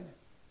then,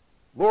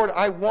 Lord,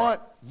 I want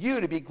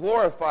you to be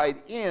glorified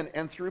in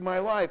and through my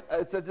life.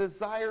 It's a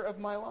desire of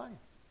my life.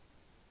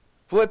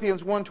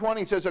 Philippians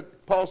 1:20 says,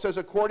 Paul says,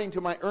 according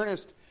to my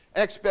earnest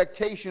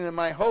expectation and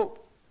my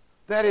hope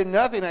that in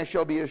nothing I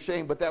shall be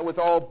ashamed, but that with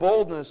all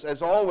boldness,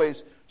 as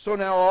always, so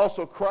now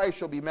also Christ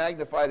shall be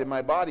magnified in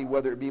my body,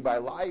 whether it be by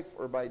life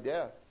or by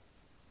death.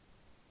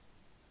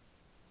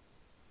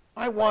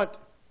 I want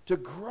to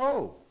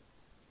grow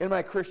in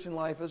my Christian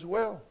life as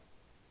well.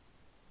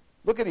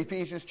 Look at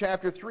Ephesians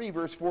chapter 3,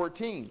 verse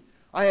 14.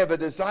 I have a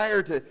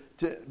desire to,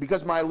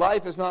 because my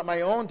life is not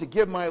my own, to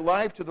give my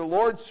life to the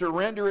Lord,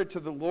 surrender it to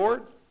the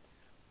Lord.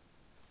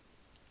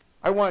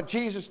 I want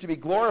Jesus to be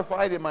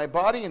glorified in my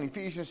body. In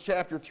Ephesians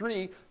chapter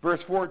 3,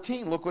 verse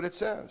 14, look what it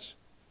says.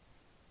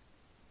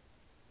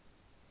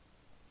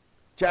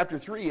 Chapter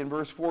 3 and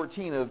verse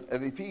 14 of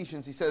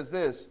Ephesians, he says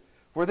this,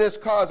 "For this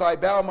cause I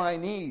bow my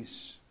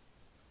knees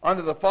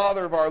unto the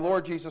Father of our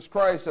Lord Jesus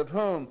Christ, of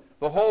whom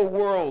the whole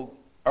world,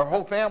 our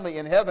whole family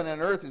in heaven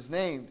and earth is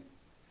named,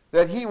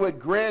 that he would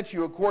grant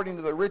you according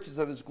to the riches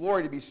of his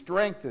glory to be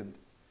strengthened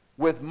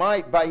with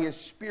might by his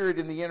Spirit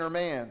in the inner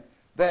man,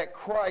 that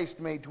Christ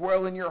may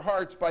dwell in your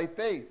hearts by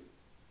faith,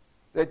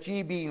 that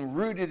ye being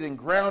rooted and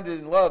grounded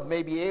in love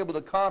may be able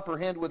to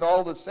comprehend with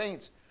all the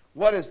saints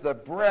what is the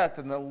breadth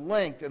and the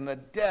length and the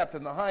depth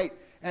and the height,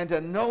 and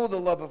to know the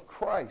love of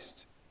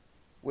Christ,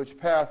 which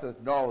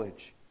passeth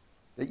knowledge,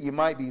 that ye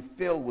might be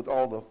filled with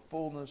all the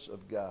fullness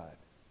of God."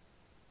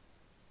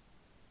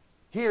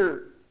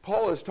 Here,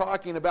 Paul is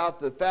talking about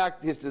the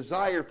fact, his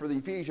desire for the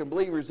Ephesian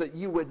believers, that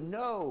you would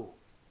know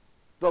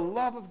the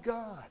love of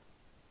God,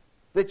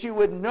 that you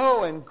would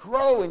know and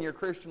grow in your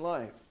Christian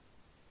life.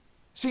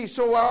 See,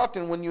 so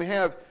often when you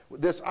have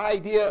this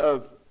idea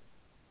of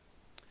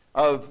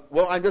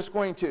well, I'm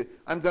going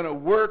to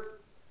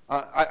work.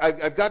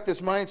 I've got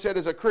this mindset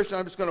as a Christian,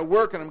 I'm just going to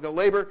work and I'm going to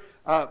labor,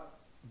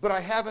 but I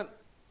haven't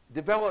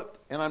developed,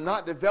 and I'm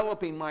not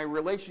developing my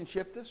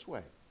relationship this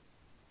way.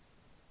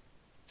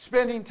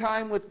 Spending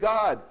time with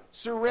God,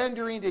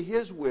 surrendering to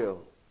his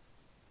will.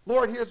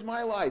 Lord, here's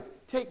my life.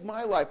 Take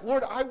my life.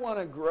 Lord, I want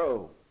to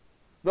grow.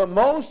 The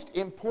most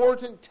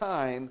important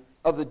time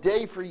of the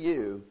day for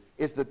you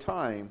is the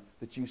time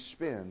that you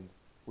spend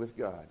with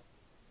God.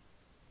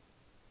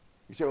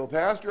 You say, well,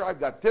 Pastor, I've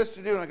got this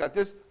to do and I got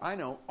this. I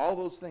know, all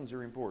those things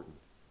are important.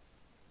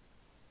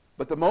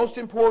 But the most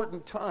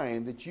important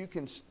time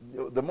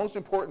the most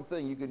important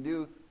thing you can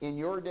do in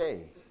your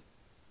day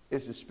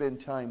is to spend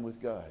time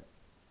with God.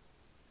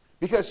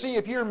 Because, see,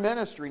 if you're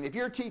ministering, if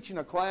you're teaching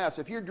a class,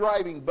 if you're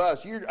driving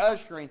bus, you're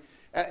ushering,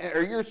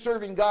 or you're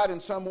serving God in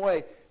some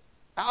way,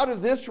 out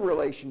of this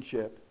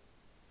relationship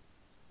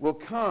will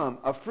come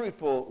a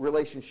fruitful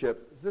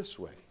relationship this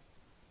way.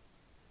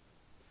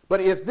 But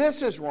if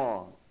this is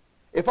wrong,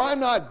 if I'm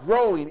not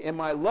growing in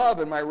my love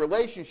and my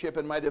relationship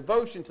and my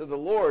devotion to the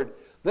Lord,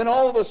 then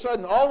all of a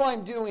sudden, all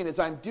I'm doing is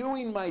I'm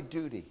doing my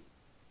duty.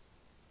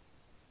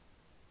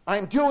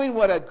 I'm doing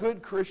what a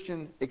good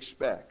Christian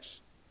expects.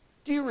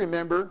 Do you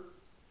remember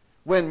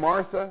when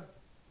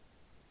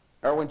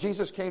when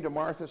Jesus came to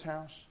Martha's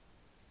house?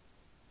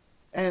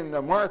 And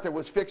Martha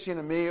was fixing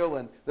a meal,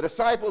 and the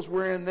disciples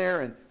were in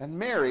there, and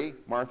Mary,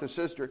 Martha's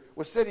sister,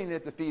 was sitting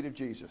at the feet of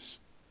Jesus.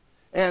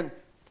 And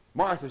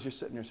Martha's just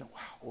sitting there saying,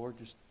 wow, Lord,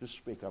 just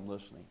speak, I'm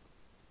listening.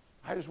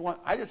 I just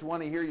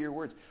want to hear your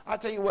words. I'll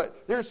tell you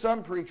what, there's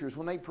some preachers,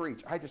 when they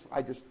preach, I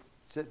just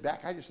sit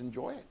back, I just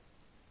enjoy it.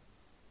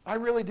 I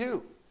really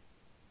do.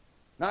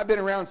 Now, I've been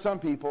around some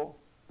people,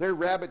 they're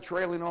rabbit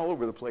trailing all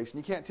over the place, and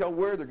you can't tell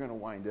where they're going to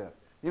wind up.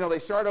 You know, they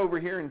start over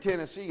here in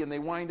Tennessee, and they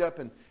wind up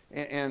in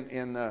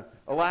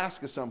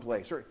Alaska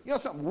someplace. Or, you know,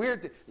 something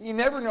weird. You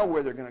never know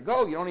where they're going to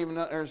go. You don't even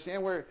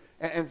understand where.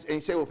 And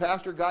you say, well,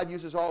 Pastor, God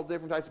uses all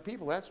different types of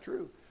people. That's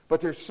true.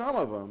 But there's some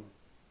of them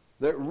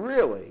that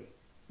really,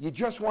 you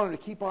just wanted to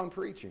keep on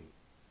preaching.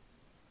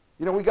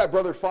 You know, we got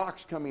Brother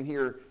Fox coming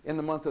here in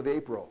the month of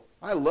April.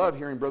 I love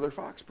hearing Brother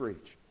Fox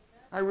preach.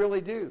 I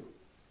really do.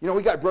 You know,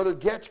 we got Brother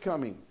Getch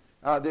coming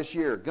this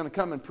year, going to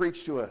come and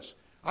preach to us.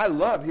 I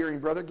love hearing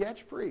Brother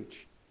Getch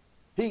preach.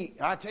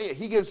 I tell you,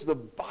 he gives the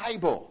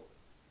Bible.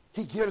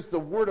 He gives the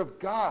Word of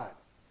God.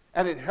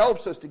 And it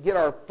helps us to get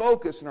our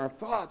focus and our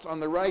thoughts on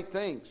the right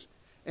things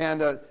and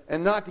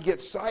not to get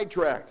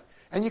sidetracked.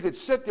 And you could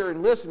sit there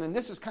and listen, and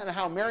this is kind of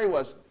how Mary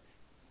was,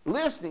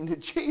 listening to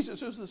Jesus,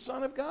 who's the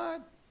Son of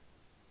God.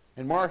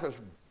 And Martha's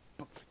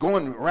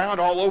going around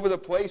all over the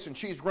place, and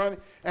she's running,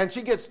 and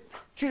she just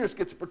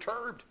gets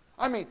perturbed.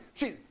 I mean,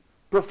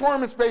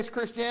 performance-based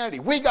Christianity.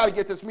 We got to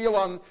get this meal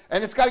on,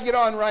 and it's got to get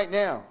on right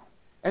now.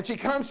 And she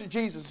comes to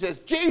Jesus and says,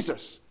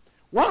 Jesus,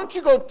 why don't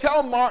you go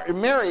tell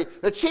Mary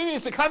that she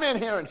needs to come in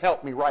here and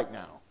help me right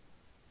now?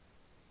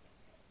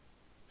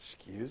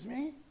 Excuse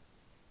me?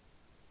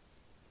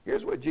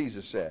 Here's what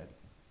Jesus said.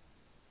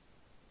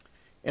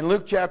 In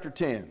Luke chapter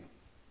 10,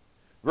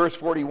 verse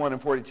 41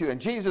 and 42, and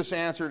Jesus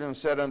answered and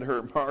said unto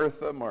her,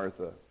 Martha,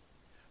 Martha,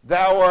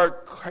 thou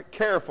art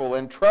careful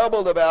and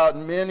troubled about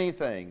many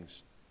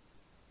things,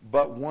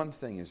 but one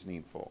thing is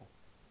needful.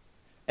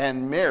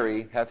 And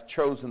Mary hath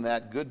chosen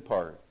that good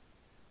part,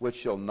 which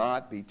shall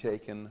not be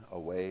taken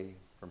away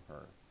from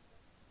her.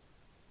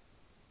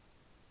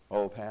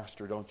 Oh,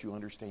 Pastor, don't you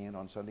understand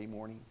on Sunday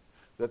morning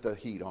that the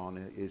heat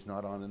is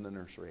not on in the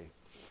nursery?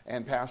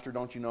 And Pastor,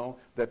 don't you know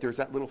that there's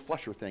that little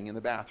flusher thing in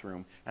the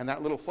bathroom? And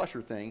that little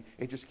flusher thing,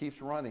 it just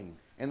keeps running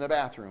in the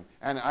bathroom.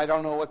 And I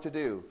don't know what to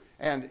do.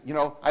 And,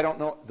 I don't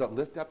know, to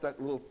lift up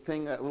that little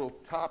thing, that little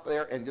top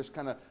there, and just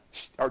kind of,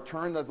 or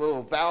turn the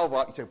little valve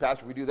up. You say,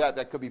 Pastor, if we do that,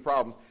 that could be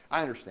problems.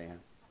 I understand.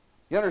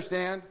 You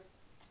understand?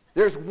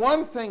 There's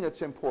one thing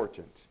that's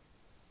important.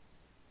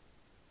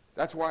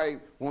 That's why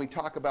when we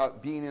talk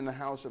about being in the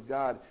house of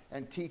God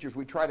and teachers,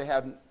 we try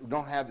to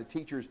don't have the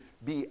teachers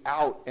be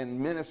out and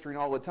ministering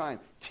all the time.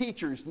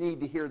 Teachers need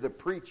to hear the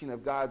preaching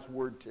of God's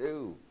word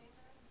too.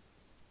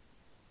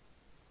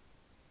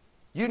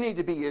 You need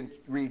to be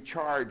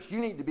recharged. You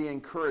need to be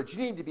encouraged.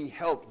 You need to be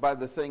helped by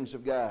the things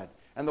of God.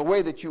 And the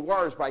way that you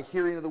are is by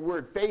hearing of the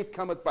word. Faith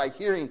cometh by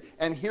hearing,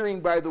 and hearing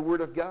by the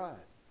word of God.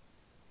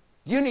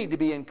 You need to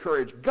be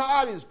encouraged.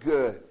 God is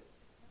good.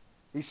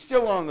 He's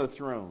still on the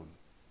throne.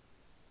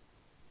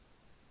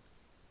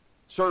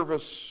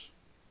 Service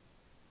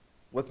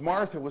with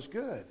Martha was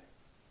good.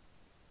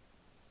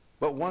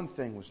 But one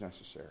thing was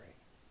necessary.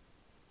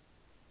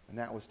 And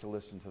that was to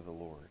listen to the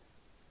Lord.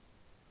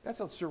 That's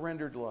a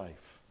surrendered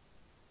life.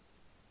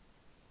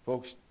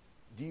 Folks,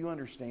 do you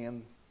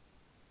understand?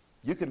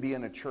 You can be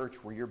in a church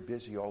where you're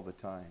busy all the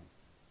time.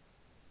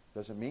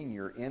 Doesn't mean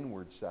your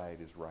inward side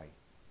is right.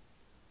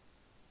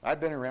 I've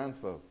been around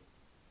folk.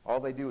 All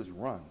they do is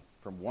run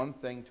from one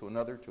thing to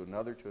another, to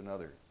another, to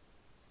another.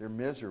 They're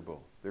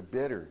miserable. They're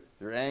bitter.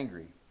 They're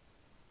angry.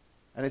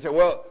 And they say,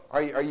 well,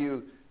 are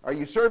you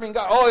serving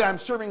God? Oh, yeah, I'm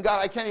serving God.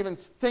 I can't even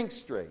think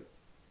straight.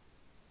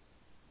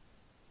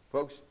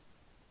 Folks,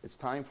 it's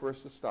time for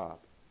us to stop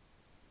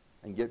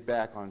and get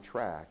back on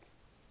track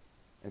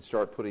and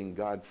start putting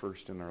God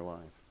first in our life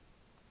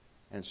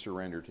and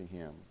surrender to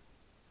Him.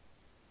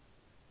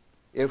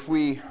 If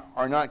we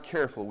are not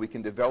careful, we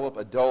can develop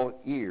a dull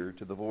ear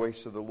to the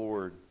voice of the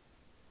Lord.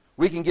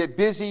 We can get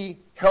busy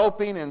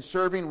helping and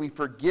serving. We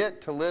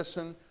forget to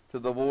listen to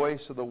the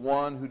voice of the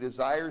one who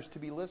desires to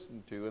be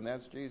listened to, and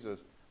that's Jesus,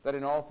 that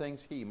in all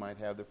things He might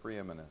have the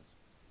preeminence.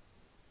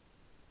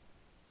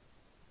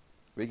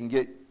 We can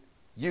get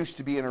used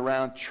to being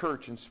around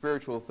church and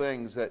spiritual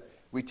things that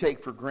we take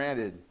for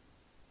granted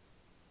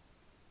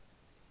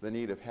the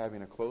need of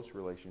having a close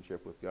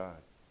relationship with God.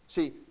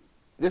 See,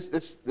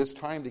 this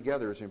time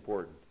together is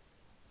important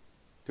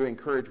to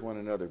encourage one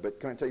another. But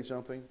can I tell you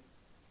something?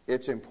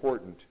 It's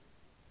important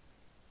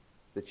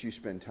that you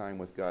spend time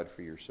with God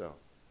for yourself.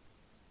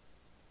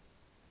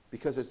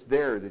 Because it's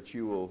there that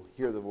you will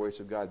hear the voice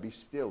of God. Be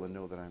still and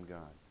know that I'm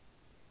God.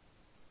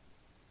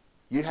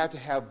 You have to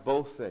have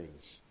both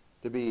things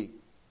to be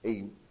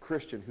a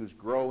Christian who's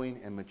growing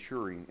and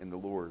maturing in the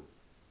Lord.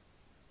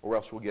 Or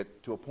else we'll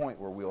get to a point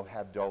where we'll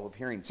have dull of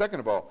hearing.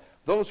 Second of all,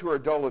 those who are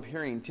dull of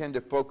hearing tend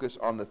to focus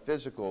on the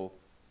physical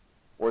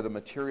or the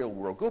material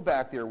world. Go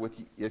back there,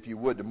 if you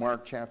would, to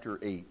Mark chapter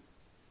 8,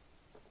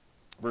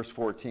 verse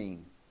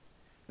 14.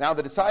 Now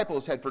the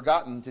disciples had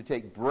forgotten to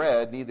take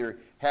bread, neither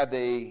had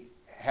they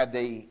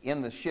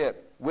in the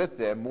ship with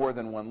them more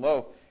than one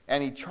loaf.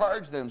 And he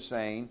charged them,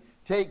 saying,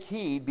 take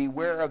heed,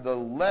 beware of the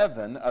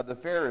leaven of the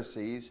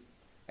Pharisees,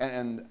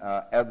 and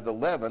of the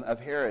leaven of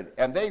Herod.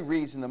 And they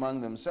reasoned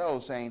among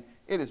themselves, saying,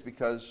 it is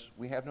because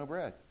we have no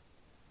bread.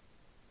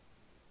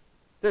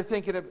 They're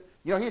thinking of,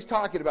 he's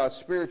talking about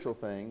spiritual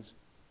things,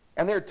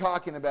 and they're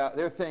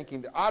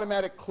thinking the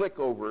automatic click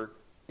over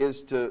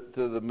is to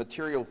the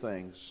material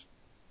things.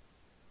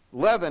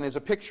 Leaven is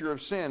a picture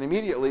of sin.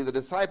 Immediately the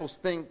disciples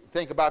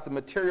think about the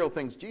material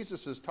things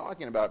Jesus is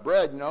talking about.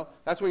 Bread,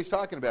 that's what he's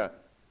talking about.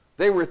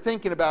 They were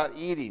thinking about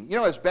eating.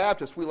 As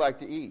Baptists, we like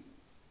to eat.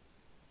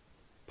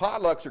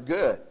 Potlucks are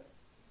good.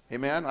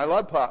 Amen? I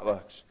love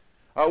potlucks.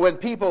 When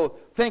people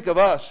think of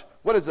us,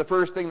 what is the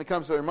first thing that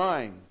comes to their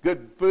mind?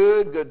 Good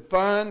food, good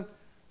fun?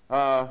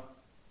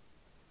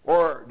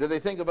 Or do they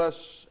think of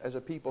us as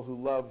a people who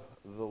love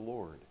the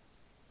Lord?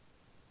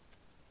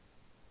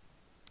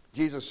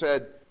 Jesus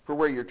said, for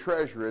where your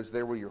treasure is,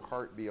 there will your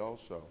heart be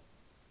also.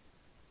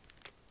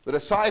 The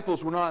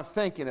disciples were not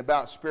thinking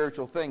about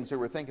spiritual things. They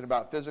were thinking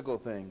about physical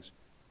things.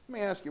 Let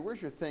me ask you,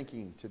 where's your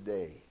thinking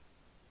today?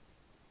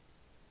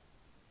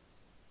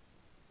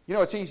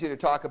 It's easy to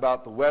talk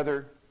about the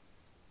weather.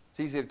 It's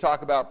easy to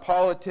talk about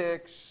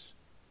politics,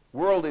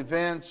 world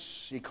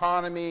events,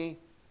 economy,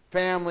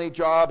 family,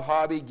 job,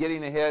 hobby,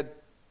 getting ahead.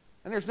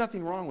 And there's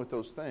nothing wrong with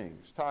those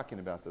things, talking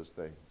about those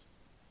things.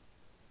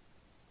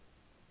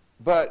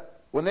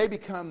 But when they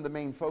become the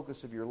main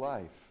focus of your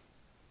life,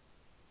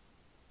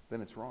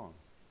 then it's wrong.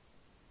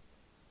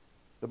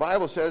 The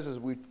Bible says, as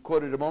we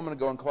quoted a moment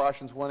ago in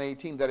Colossians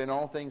 1:18, that in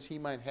all things He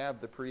might have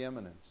the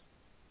preeminence.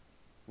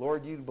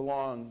 Lord, you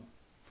belong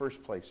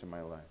first place in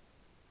my life.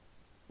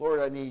 Lord,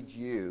 I need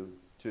you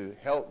to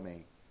help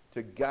me,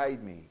 to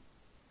guide me.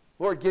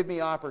 Lord, give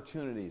me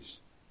opportunities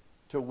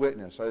to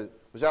witness. I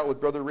was out with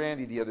Brother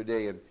Randy the other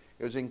day, and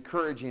it was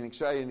encouraging and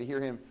exciting to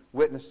hear him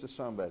witness to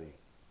somebody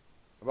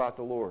about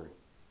the Lord.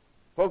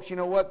 Folks, you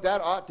know what?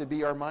 That ought to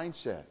be our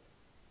mindset.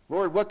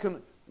 Lord,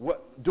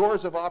 what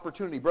doors of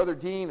opportunity? Brother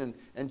Dean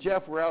and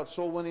Jeff were out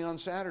soul winning on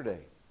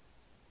Saturday,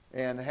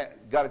 and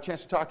got a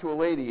chance to talk to a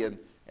lady, and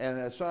and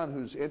a son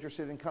who's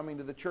interested in coming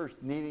to the church,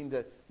 needing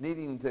to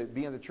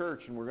be in the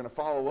church, and we're going to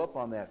follow up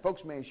on that.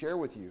 Folks may share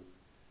with you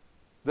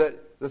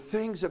that the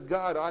things of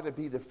God ought to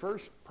be the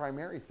first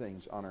primary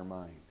things on our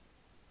mind.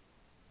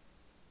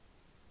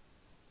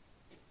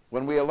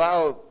 When we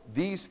allow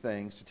these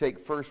things to take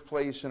first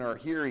place in our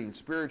hearing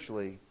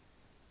spiritually,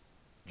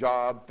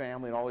 job,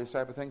 family, and all these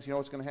type of things, you know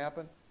what's going to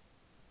happen?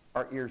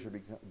 Our ears are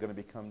going to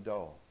become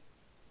dull.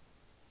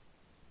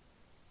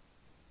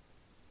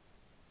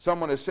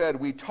 Someone has said,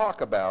 we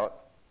talk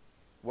about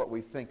what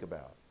we think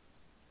about.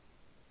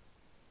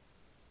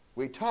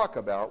 We talk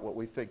about what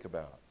we think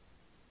about.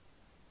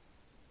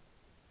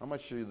 How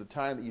much of the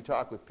time that you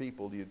talk with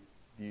people do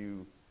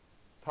you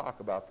talk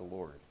about the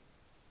Lord?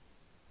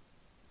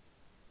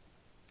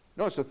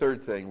 Notice the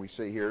third thing we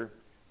see here.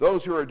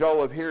 Those who are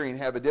dull of hearing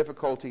have a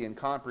difficulty in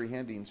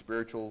comprehending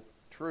spiritual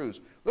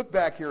truths. Look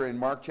back here in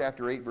Mark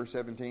chapter 8, verse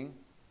 17.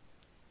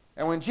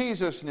 And when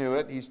Jesus knew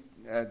it, he's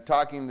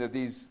talking that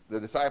the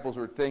disciples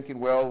were thinking,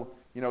 well,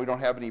 we don't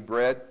have any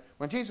bread.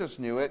 When Jesus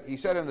knew it, he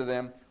said unto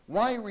them,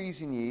 why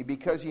reason ye,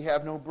 because ye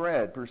have no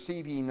bread?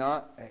 Perceive ye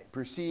not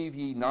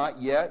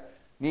yet,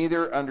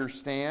 neither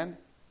understand?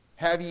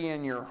 Have ye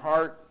your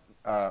heart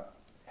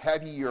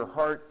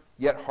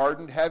yet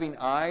hardened? Having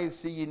eyes,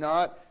 see ye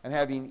not? And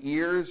having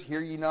ears,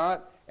 hear ye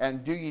not?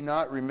 And do ye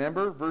not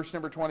remember? Verse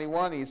number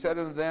 21, he said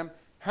unto them,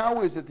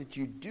 how is it that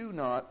you do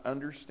not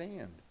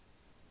understand?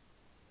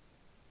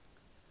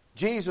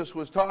 Jesus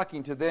was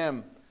talking to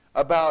them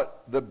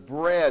about the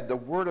bread, the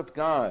Word of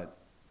God.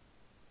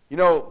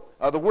 The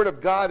Word of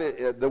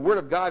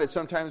God is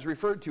sometimes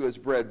referred to as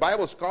bread.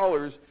 Bible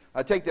scholars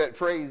take that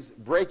phrase,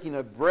 breaking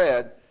of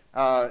bread,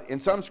 in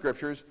some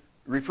scriptures,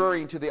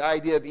 referring to the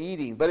idea of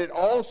eating, but it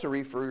also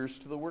refers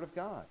to the Word of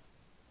God.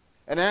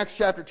 In Acts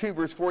chapter 2,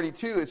 verse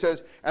 42, it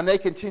says, and they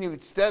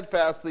continued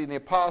steadfastly in the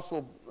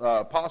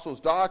apostles'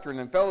 doctrine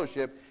and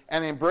fellowship,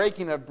 and in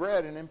breaking of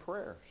bread and in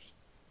prayers.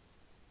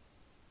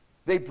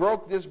 They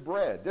broke this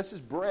bread. This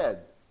is bread.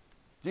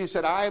 Jesus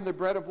said, I am the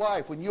bread of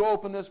life. When you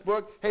open this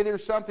book, hey,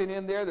 there's something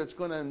in there that's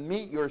going to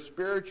meet your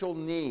spiritual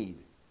need.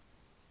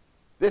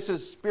 This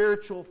is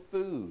spiritual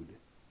food.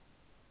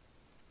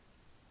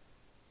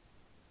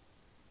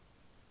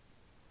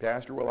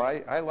 Pastor, well,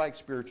 I like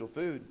spiritual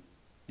food.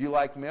 Do you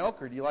like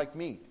milk or do you like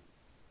meat?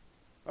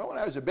 Well, when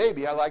I was a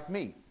baby, I liked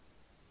meat.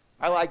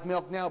 I like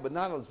milk now, but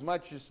not as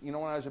much as, when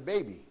I was a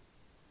baby.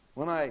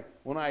 When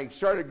I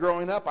started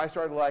growing up, I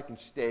started liking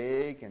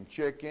steak and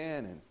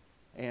chicken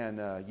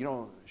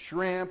and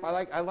shrimp.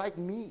 I like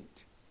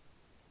meat.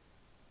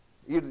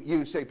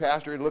 You say,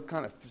 Pastor, it'd look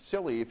kind of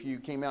silly if you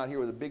came out here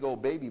with a big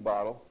old baby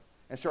bottle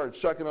and started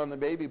sucking on the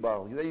baby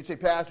bottle. You'd say,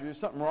 Pastor, there's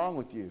something wrong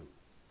with you.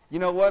 You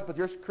know what? But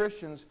there's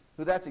Christians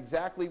who that's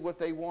exactly what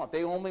they want.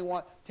 They only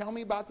want, tell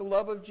me about the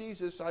love of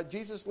Jesus.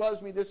 Jesus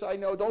loves me, this I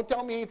know. Don't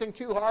tell me anything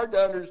too hard to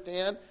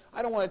understand.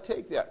 I don't want to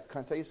take that.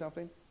 Can I tell you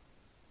something?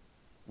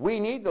 We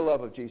need the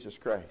love of Jesus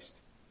Christ.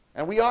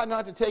 And we ought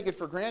not to take it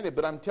for granted,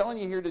 but I'm telling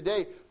you here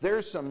today,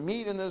 there's some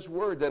meat in this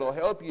word that'll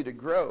help you to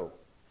grow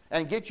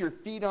and get your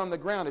feet on the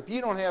ground. If you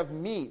don't have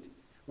meat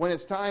when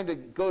it's time to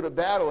go to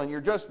battle and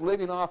you're just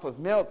living off of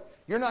milk,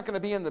 you're not going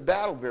to be in the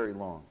battle very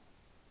long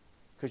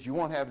because you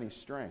won't have any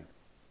strength.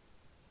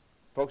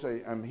 Folks,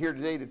 I'm here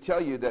today to tell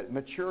you that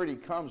maturity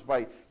comes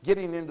by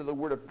getting into the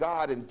Word of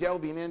God and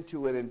delving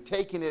into it and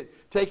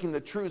taking the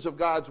truths of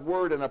God's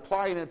Word and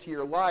applying it to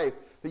your life,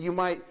 that you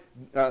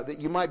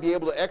might be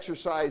able to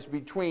exercise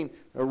between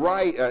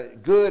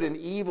good and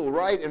evil,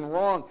 right and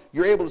wrong.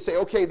 You're able to say,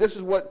 okay, this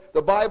is what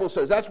the Bible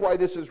says. That's why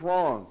this is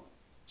wrong.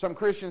 Some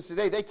Christians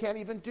today, they can't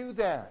even do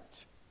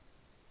that.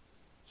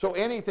 So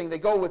they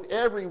go with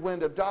every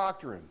wind of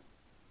doctrine.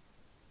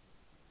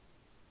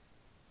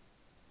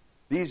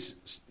 These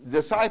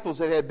disciples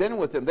that had been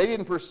with him, they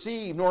didn't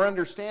perceive nor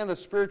understand the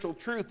spiritual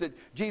truth that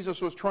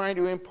Jesus was trying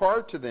to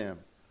impart to them.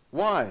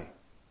 Why?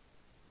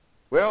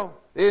 Well,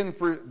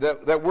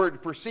 that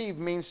word perceive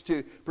means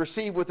to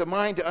perceive with the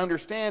mind, to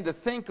understand, to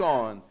think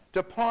on,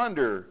 to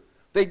ponder.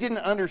 They didn't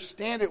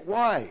understand it.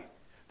 Why?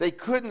 They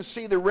couldn't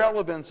see the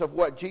relevance of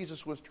what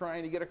Jesus was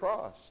trying to get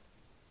across.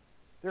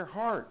 Their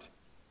heart,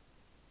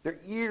 their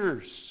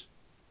ears,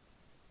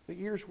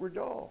 the ears were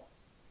dull.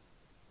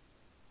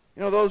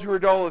 Those who are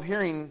dull of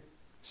hearing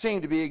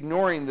seem to be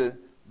ignoring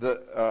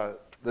the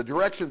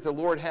direction that the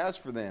Lord has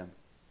for them.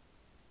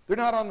 They're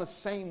not on the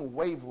same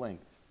wavelength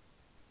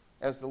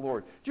as the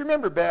Lord. Do you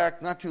remember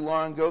back not too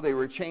long ago, they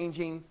were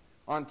changing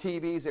on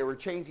TVs, they were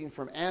changing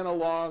from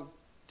analog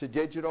to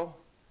digital?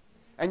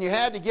 And you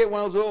had to get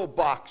one of those little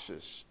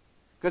boxes.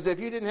 Because if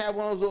you didn't have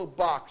one of those little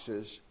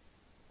boxes,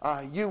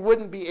 you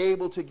wouldn't be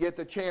able to get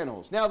the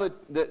channels. Now,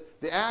 the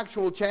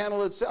actual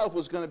channel itself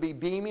was going to be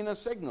beaming a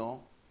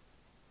signal,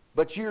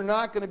 but you're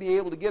not going to be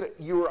able to get it.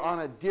 You are on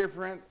a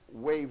different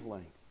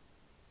wavelength.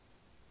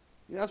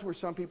 That's where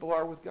some people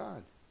are with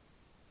God.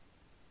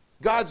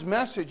 God's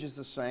message is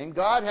the same.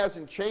 God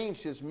hasn't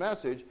changed his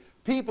message.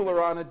 People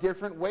are on a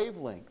different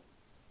wavelength.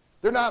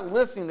 They're not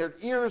listening. Their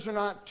ears are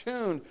not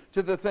tuned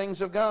to the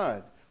things of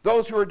God.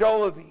 Those who are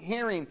dull of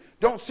hearing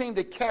don't seem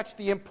to catch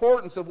the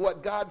importance of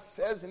what God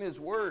says in His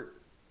Word.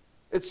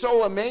 It's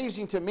so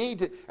amazing to me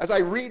as I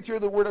read through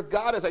the Word of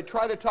God, as I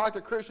try to talk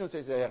to Christians,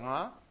 they say,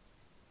 huh?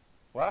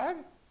 What?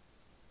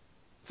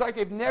 It's like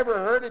they've never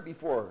heard it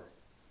before.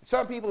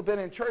 Some people have been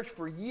in church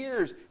for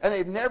years and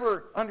they've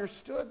never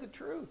understood the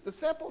truth, the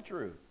simple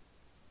truth.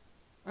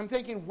 I'm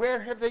thinking, where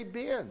have they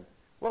been?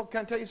 Well,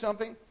 can I tell you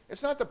something?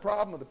 It's not the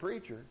problem of the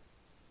preacher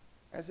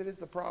as it is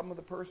the problem of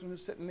the person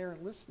who's sitting there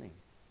listening.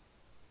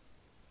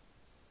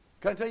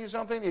 Can I tell you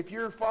something? If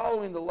you're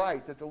following the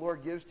light that the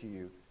Lord gives to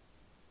you,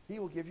 He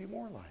will give you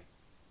more light.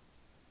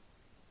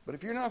 But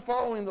if you're not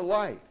following the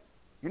light,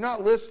 you're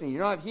not listening,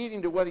 you're not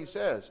heeding to what He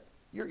says,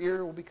 your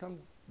ear will become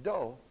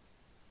dull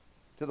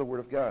to the Word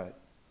of God.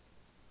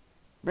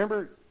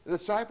 Remember, the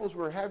disciples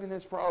were having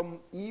this problem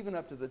even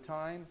up to the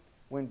time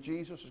when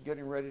Jesus was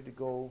getting ready to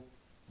go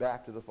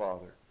back to the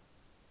Father.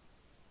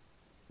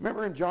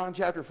 Remember in John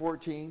chapter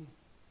 14,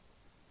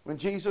 when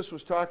Jesus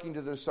was talking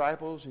to the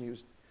disciples and He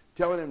was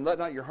telling them, let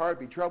not your heart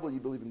be troubled. You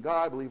believe in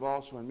God, believe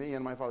also in me.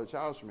 In my Father's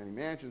house are many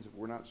mansions. If it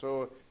were not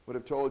so, I would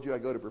have told you, I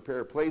go to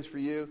prepare a place for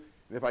you.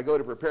 And if I go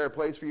to prepare a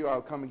place for you,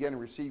 I'll come again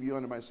and receive you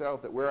unto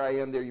myself, that where I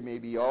am, there you may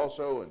be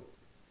also.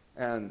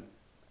 And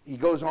He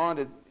goes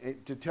on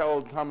to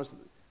tell Thomas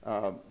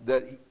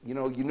that, you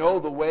know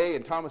the way.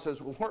 And Thomas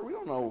says, well, Lord, we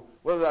don't know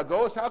whether thou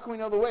goest. How can we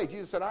know the way?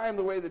 Jesus said, I am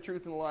the way, the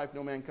truth, and the life.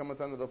 No man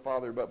cometh unto the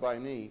Father but by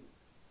me.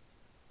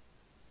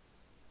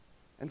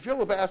 And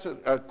Philip asked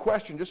a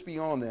question just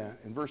beyond that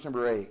in verse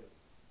number 8.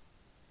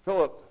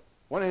 Philip,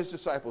 one of his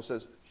disciples,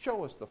 says,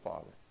 show us the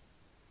Father.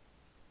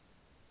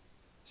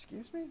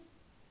 Excuse me?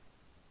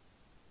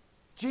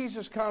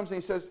 Jesus comes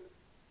and He says,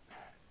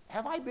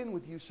 have I been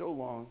with you so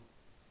long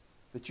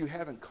that you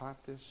haven't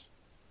caught this?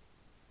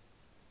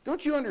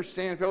 Don't you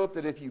understand, Philip,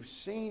 that if you've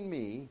seen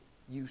me,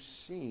 you've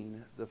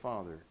seen the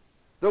Father?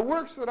 The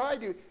works that I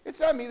do, it's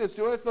not me that's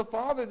doing it, it's the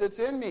Father that's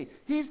in me.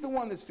 He's the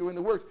one that's doing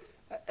the works.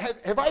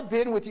 Have I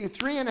been with you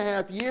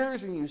 3.5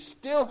 years and you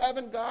still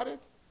haven't got it?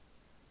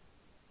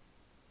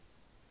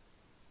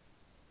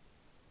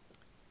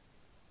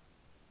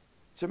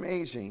 It's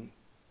amazing.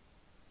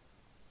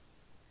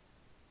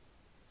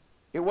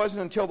 It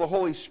wasn't until the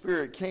Holy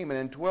Spirit came and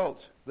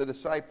indwelt the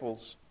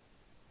disciples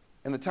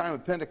in the time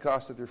of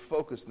Pentecost that their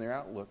focus and their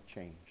outlook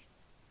changed.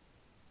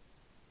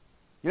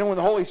 You know, when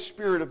the Holy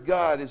Spirit of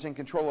God is in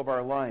control of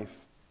our life,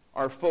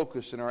 our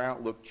focus and our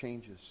outlook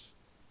changes.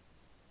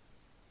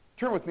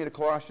 Turn with me to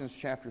Colossians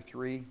chapter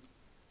 3.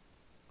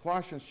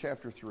 Colossians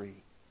chapter 3.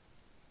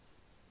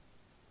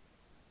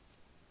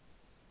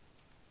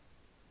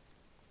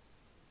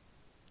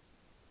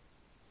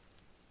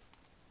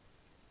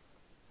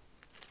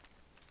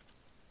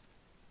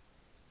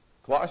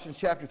 Colossians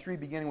chapter 3,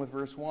 beginning with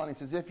verse 1, he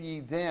says, if ye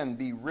then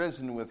be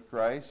risen with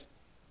Christ.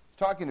 He's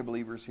talking to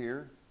believers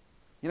here.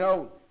 You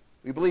know,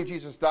 we believe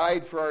Jesus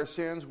died for our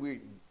sins.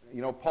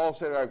 Paul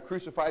said, I am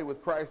crucified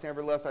with Christ,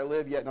 nevertheless I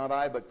live, yet not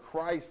I, but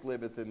Christ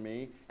liveth in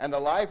me. And the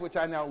life which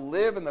I now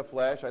live in the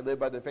flesh, I live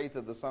by the faith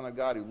of the Son of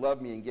God, who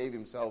loved me and gave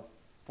Himself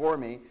for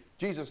me.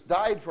 Jesus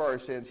died for our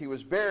sins. He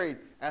was buried,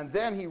 and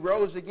then He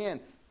rose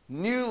again.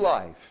 New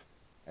life.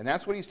 And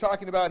that's what he's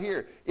talking about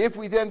here. If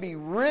we then be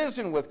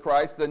risen with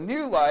Christ, the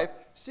new life,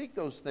 seek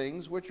those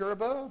things which are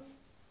above,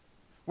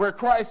 where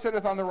Christ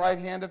sitteth on the right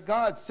hand of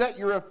God. Set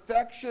your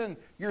affection,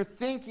 your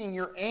thinking,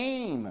 your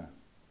aim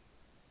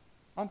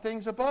on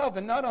things above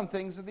and not on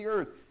things of the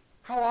earth.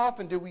 How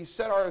often do we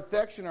set our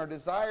affection, our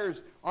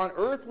desires on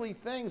earthly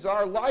things?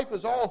 Our life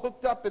is all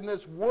hooked up in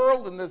this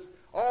world and this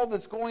all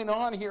that's going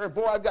on here.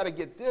 Boy, I've got to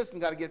get this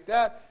and got to get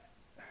that.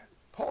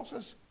 Paul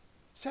says,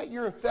 set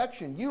your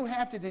affection. You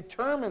have to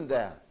determine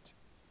that.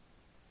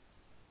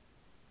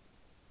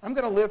 I'm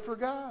going to live for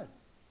God.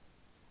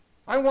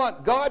 I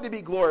want God to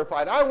be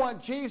glorified. I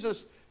want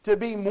Jesus to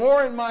be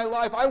more in my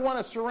life. I want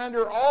to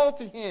surrender all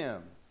to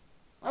Him.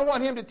 I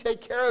want Him to take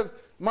care of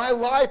my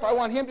life. I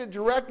want Him to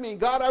direct me.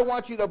 God, I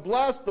want you to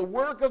bless the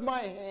work of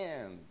my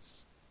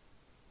hands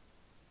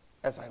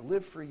as I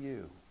live for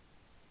you.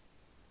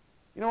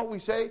 You know what we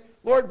say?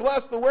 Lord,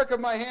 bless the work of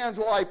my hands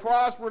while I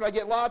prosper and I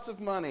get lots of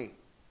money.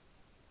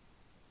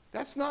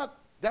 That's not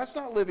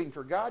living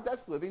for God.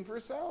 That's living for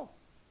self.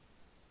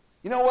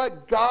 You know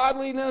what?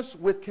 Godliness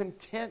with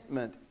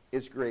contentment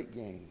is great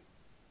gain.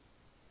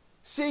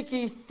 Seek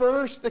ye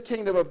first the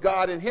kingdom of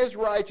God and His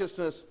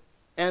righteousness,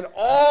 and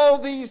all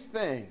these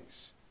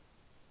things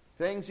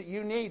that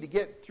you need to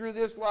get through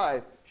this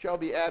life, shall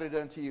be added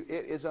unto you.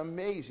 It is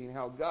amazing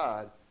how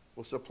God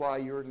will supply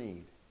your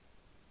need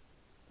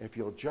if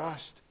you'll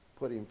just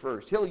put Him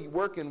first. He'll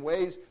work in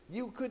ways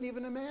you couldn't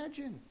even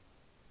imagine.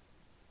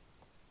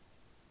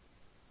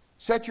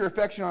 Set your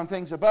affection on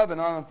things above and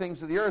not on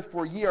things of the earth,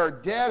 for ye are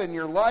dead, and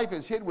your life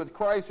is hid with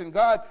Christ in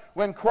God.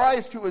 When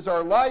Christ, who is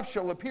our life,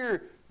 shall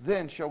appear,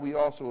 then shall we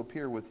also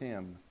appear with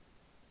Him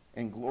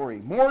in glory.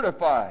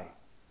 Mortify,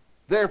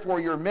 therefore,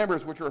 your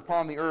members which are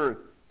upon the earth,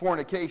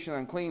 fornication,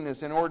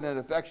 uncleanness, inordinate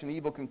affection,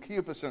 evil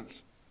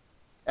concupiscence,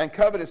 and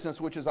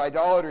covetousness, which is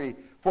idolatry,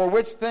 for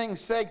which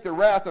things' sake the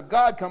wrath of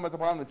God cometh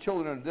upon the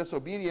children of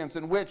disobedience,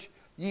 in which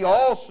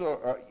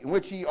in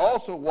which ye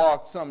also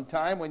walked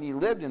sometime when ye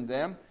lived in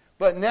them.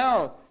 But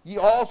now ye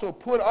also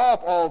put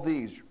off all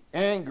these,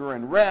 anger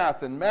and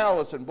wrath and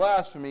malice and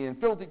blasphemy and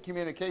filthy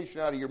communication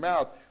out of your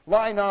mouth.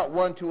 Lie not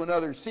one to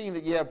another, seeing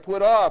that ye have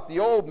put off the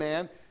old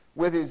man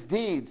with his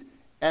deeds,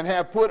 and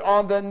have put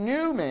on the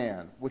new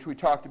man, which we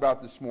talked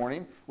about this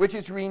morning, which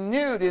is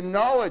renewed in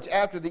knowledge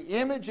after the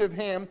image of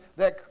him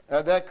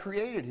that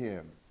created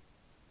him.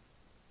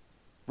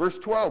 Verse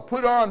 12,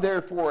 put on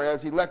therefore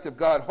as elect of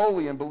God,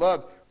 holy and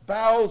beloved,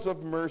 bowels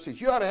of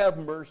mercies. You ought to have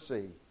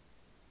mercy.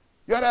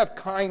 You ought to have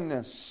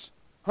kindness,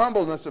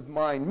 humbleness of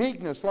mind,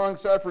 meekness,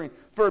 long-suffering,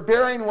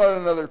 forbearing one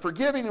another,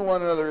 forgiving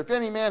one another. If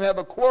any man have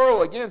a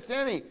quarrel against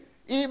any,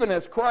 even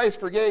as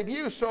Christ forgave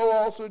you, so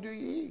also do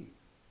ye.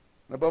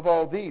 And above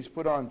all these,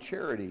 put on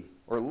charity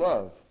or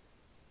love,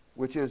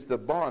 which is the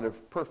bond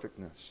of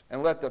perfectness.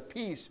 And let the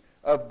peace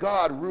of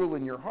God rule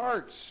in your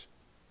hearts,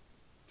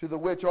 to the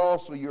which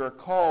also you are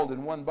called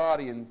in one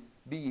body, and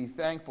be ye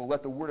thankful.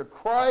 Let the word of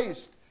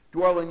Christ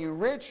dwell in you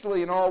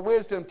richly in all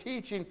wisdom,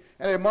 teaching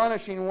and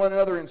admonishing one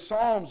another in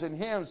psalms and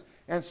hymns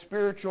and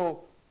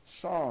spiritual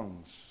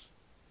songs,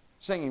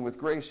 singing with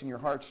grace in your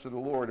hearts to the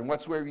Lord. And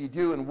whatsoever ye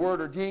do in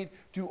word or deed,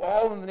 do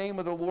all in the name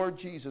of the Lord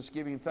Jesus,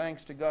 giving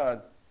thanks to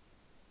God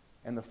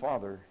and the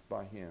Father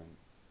by him.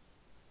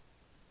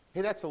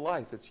 Hey, that's a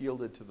life that's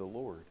yielded to the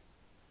Lord,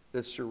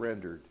 that's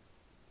surrendered.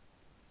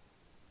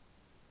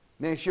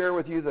 May I share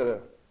with you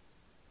that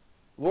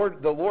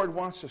the Lord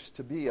wants us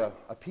to be a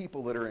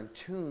people that are in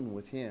tune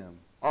with him,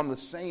 on the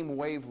same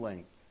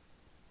wavelength.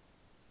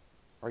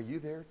 Are you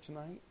there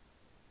tonight?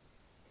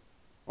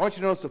 I want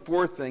you to notice the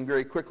fourth thing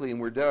very quickly, and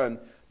we're done.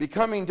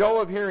 Becoming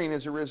dull of hearing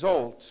is a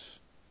result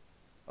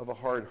of a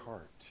hard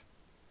heart.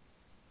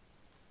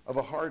 Of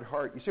a hard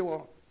heart. You say,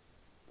 well,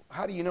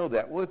 how do you know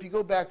that? Well, if you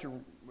go back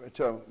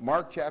to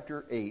Mark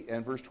chapter 8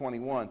 and verse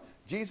 21,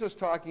 Jesus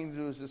talking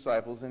to his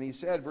disciples, and he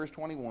said, verse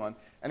 21,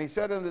 and he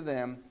said unto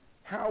them,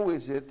 how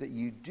is it that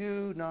you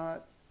do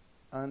not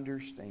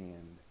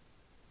understand?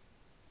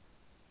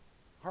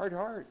 Hard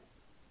heart.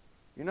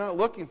 You're not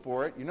looking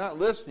for it. You're not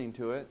listening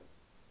to it.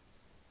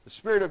 The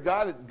Spirit of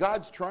God,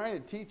 God's trying to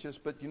teach us,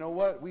 but you know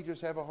what? We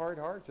just have a hard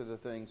heart to the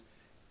things.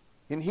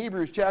 In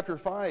Hebrews chapter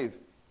 5,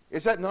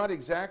 is that not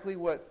exactly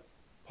what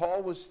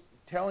Paul was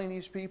telling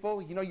these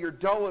people? You know, you're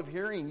dull of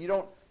hearing.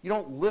 You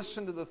don't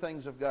listen to the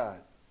things of God.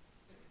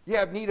 You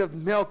have need of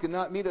milk and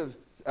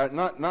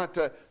not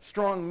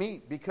strong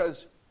meat,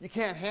 because you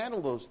can't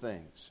handle those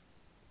things.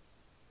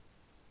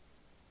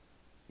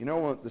 You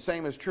know, the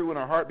same is true when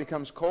our heart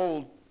becomes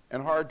cold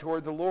and hard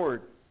toward the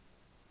Lord.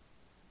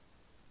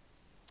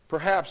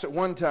 Perhaps at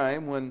one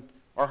time when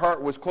our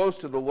heart was close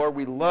to the Lord,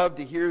 we loved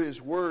to hear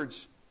his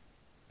words.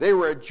 They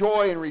were a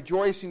joy and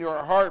rejoicing to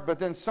our heart, but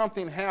then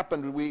something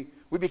happened. We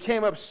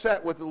became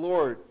upset with the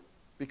Lord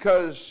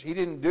because he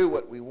didn't do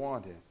what we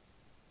wanted.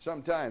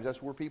 Sometimes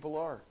that's where people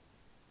are.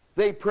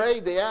 They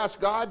prayed, they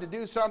asked God to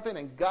do something,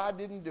 and God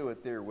didn't do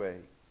it their way.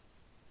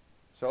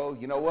 So,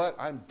 you know what?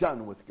 I'm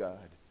done with God.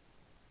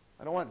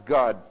 I don't want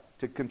God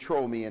to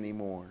control me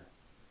anymore.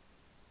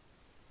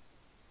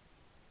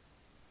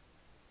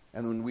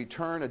 And when we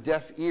turn a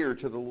deaf ear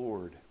to the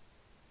Lord,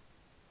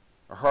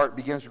 our heart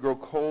begins to grow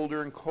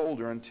colder and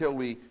colder until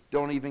we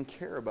don't even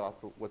care about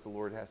what the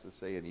Lord has to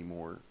say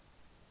anymore.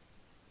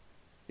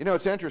 You know,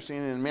 it's interesting.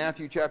 In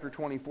Matthew chapter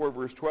 24,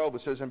 verse 12,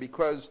 it says, and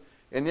because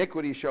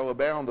iniquity shall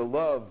abound, the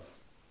love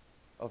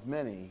of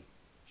many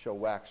shall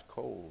wax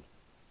cold.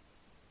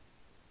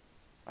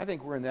 I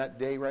think we're in that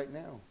day right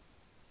now.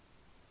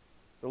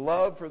 The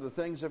love for the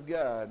things of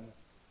God,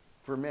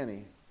 for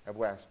many, have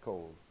waxed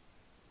cold.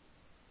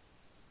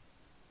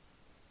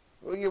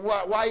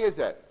 Why is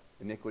that?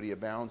 Iniquity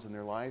abounds in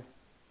their life.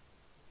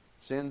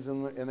 Sins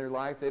in their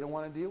life, they don't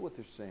want to deal with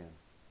their sin.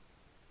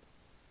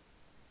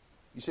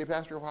 You say,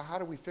 Pastor, well, how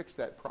do we fix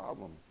that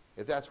problem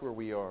if that's where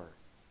we are?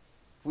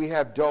 If we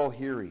have dull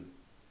hearing.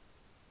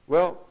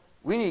 Well,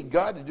 we need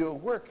God to do a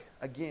work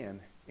again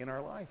in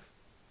our life.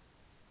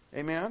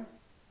 Amen?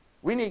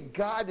 We need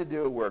God to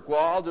do a work.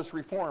 Well, I'll just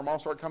reform. I'll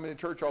start coming to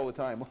church all the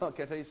time. Well,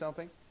 can I tell you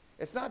something?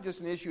 It's not just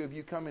an issue of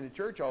you coming to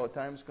church all the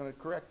time. It's going to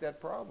correct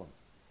that problem.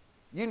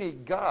 You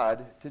need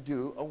God to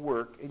do a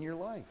work in your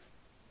life.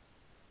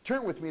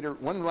 Turn with me to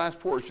one last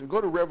portion. Go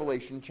to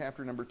Revelation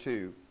chapter number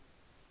 2.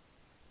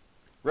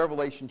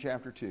 Revelation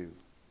chapter 2.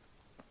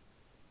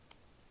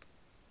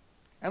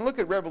 And look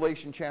at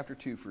Revelation chapter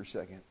 2 for a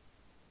second.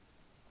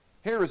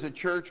 Here is a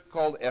church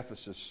called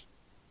Ephesus.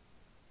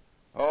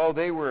 Oh,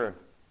 they were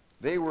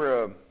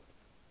a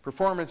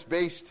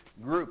performance-based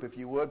group, if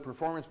you would,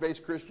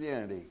 performance-based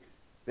Christianity.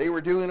 They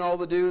were doing all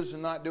the do's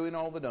and not doing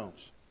all the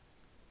don'ts.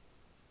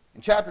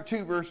 In chapter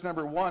 2, verse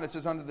number 1, it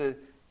says, unto the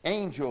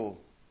angel,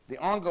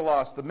 the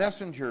angelos, the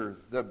messenger,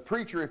 the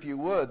preacher, if you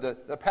would,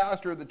 the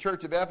pastor of the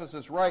church of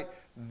Ephesus, write,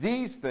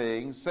 these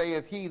things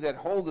saith he that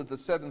holdeth the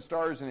 7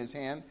 stars in his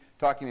hand,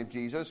 talking of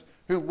Jesus,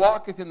 who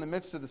walketh in the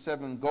midst of the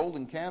 7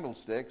 golden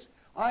candlesticks.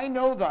 I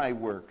know thy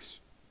works.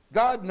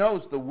 God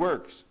knows the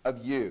works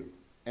of you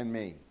and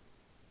me.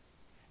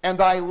 and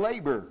thy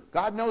labor.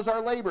 God knows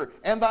our labor.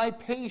 And thy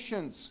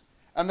patience.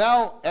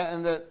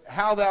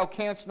 How thou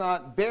canst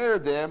not bear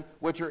them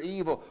which are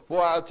evil. Boy,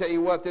 I'll tell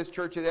you what, this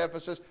church at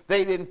Ephesus,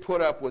 they didn't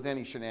put up with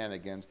any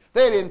shenanigans.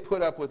 They didn't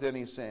put up with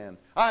any sin.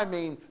 I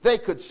mean, they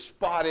could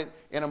spot it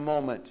in a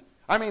moment.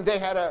 I mean, they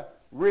had a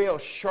real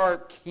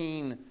sharp,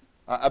 keen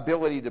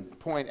ability to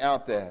point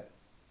out that.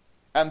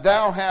 And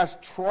thou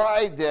hast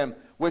tried them,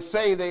 which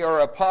say they are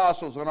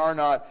apostles and are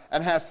not,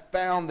 and hast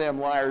found them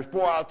liars.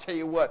 Boy, I'll tell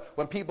you what,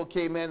 when people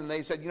came in and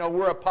they said,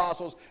 we're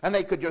apostles, and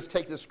they could just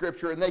take the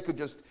scripture and they could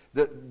just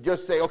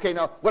say, okay,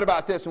 now, what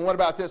about this, and what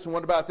about this, and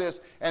what about this?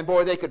 And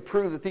boy, they could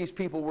prove that these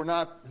people were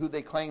not who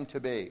they claimed to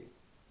be.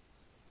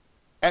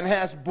 And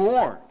has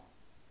borne,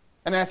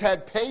 and has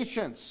had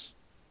patience.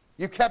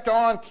 You kept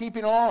on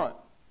keeping on.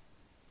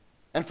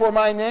 And for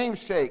my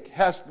name's sake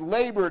hast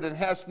labored and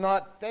hast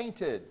not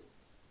fainted.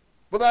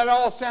 Well, that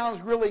all sounds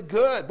really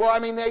good. Boy, I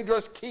mean, they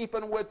just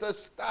keeping with the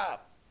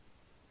stuff.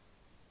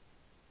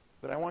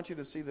 But I want you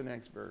to see the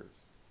next verse.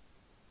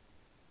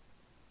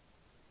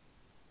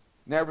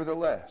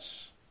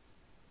 Nevertheless,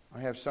 I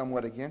have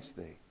somewhat against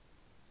thee,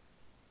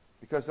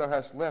 because thou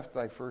hast left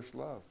thy first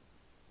love.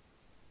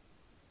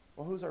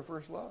 Well, who's our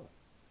first love?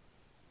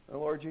 The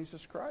Lord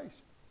Jesus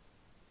Christ.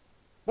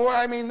 Boy,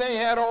 I mean, they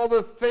had all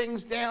the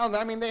things down.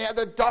 I mean, they had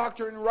the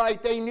doctrine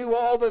right. They knew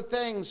all the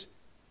things.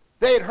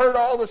 They had heard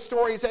all the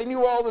stories. They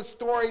knew all the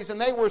stories, and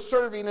they were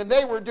serving, and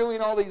they were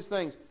doing all these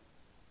things.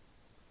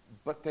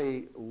 But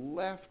they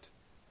left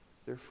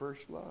their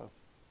first love.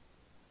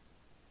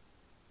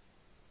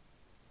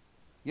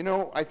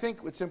 I think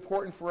it's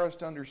important for us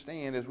to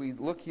understand as we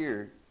look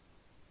here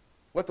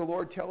what the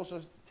Lord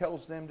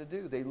tells them to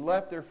do. They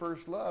left their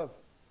first love.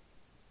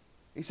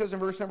 He says in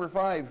verse number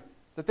 5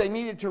 that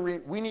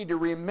we need to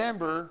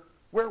remember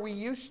where we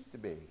used to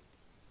be.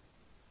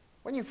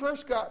 When you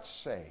first got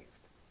saved,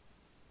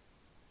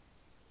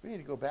 we need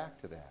to go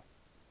back to that.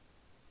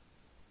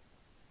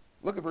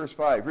 Look at verse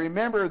 5.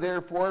 Remember,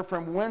 therefore,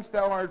 from whence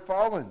thou art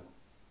fallen.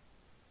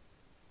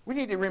 We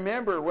need to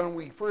remember when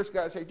we first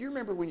got saved. Do you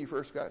remember when you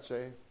first got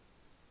saved?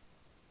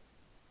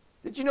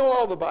 Did you know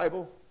all the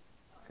Bible?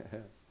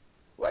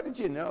 What did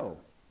you know?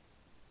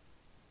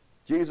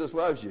 Jesus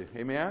loves you.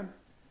 Amen?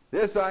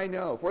 This I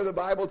know, for the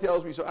Bible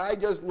tells me so. I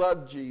just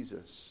love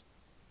Jesus.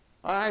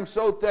 I'm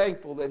so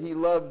thankful that he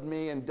loved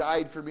me and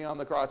died for me on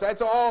the cross.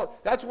 That's all.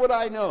 That's what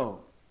I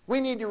know. We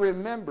need to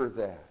remember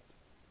that.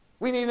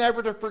 We need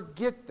never to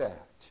forget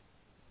that.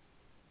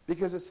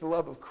 Because it's the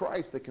love of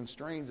Christ that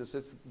constrains us.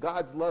 It's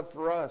God's love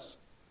for us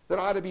that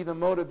ought to be the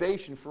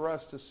motivation for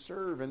us to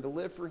serve and to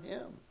live for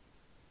him.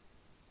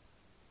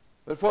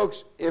 But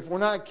folks, if we're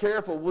not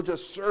careful, we'll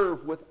just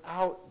serve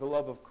without the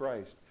love of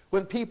Christ.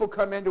 When people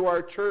come into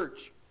our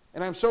church,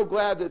 and I'm so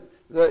glad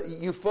that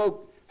you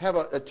folk have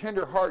a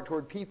tender heart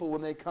toward people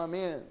when they come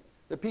in.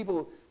 The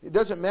people, it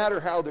doesn't matter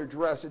how they're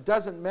dressed. It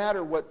doesn't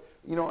matter what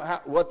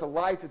the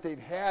life that they've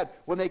had.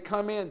 When they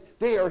come in,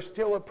 they are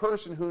still a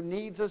person who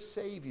needs a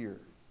Savior,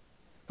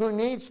 who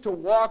needs to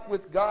walk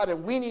with God.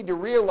 And we need to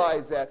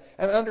realize that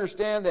and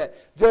understand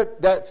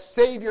that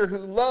Savior who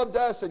loved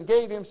us and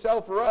gave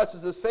himself for us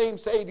is the same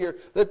Savior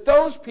that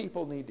those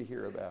people need to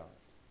hear about.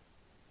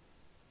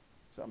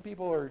 Some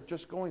people are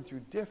just going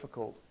through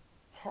difficult,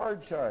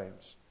 hard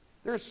times.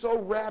 They're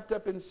so wrapped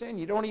up in sin,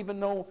 you don't even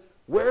know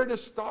where to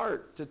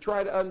start to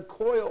try to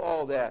uncoil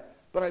all that.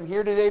 But I'm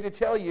here today to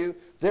tell you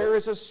there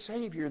is a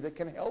Savior that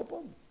can help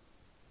them.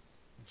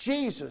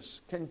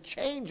 Jesus can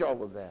change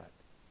all of that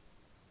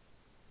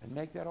and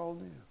make that all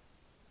new.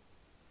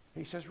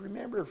 He says,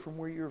 remember from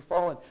where you're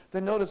fallen.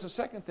 Then notice the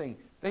second thing.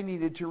 They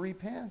needed to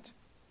repent.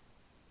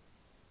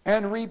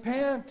 And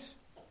repent.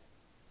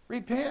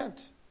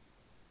 Repent.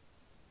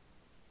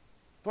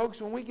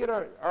 Folks, when we get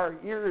our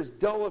ear is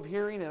dull of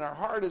hearing and our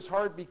heart is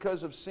hard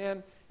because of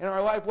sin in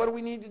our life, what do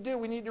we need to do?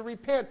 We need to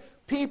repent.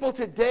 People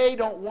today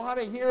don't want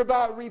to hear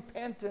about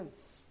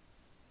repentance.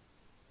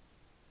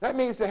 That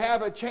means to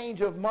have a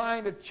change of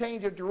mind, a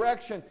change of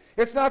direction.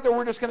 It's not that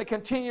we're just going to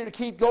continue to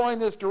keep going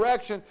this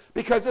direction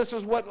because this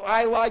is what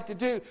I like to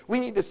do. We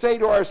need to say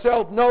to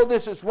ourselves, no,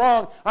 this is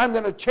wrong. I'm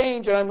going to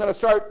change and I'm going to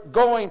start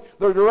going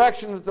the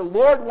direction that the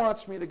Lord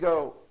wants me to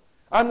go.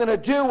 I'm going to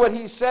do what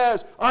he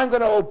says. I'm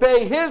going to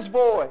obey his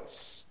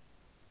voice.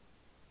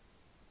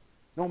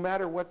 No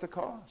matter what the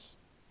cost.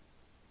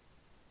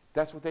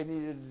 That's what they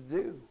needed to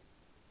do.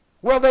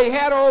 Well, they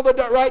had all the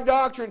right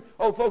doctrine.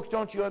 Oh, folks,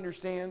 don't you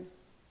understand?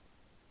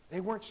 They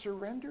weren't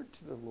surrendered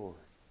to the Lord.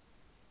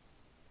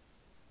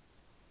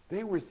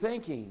 They were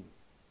thinking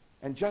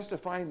and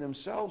justifying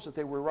themselves that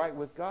they were right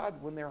with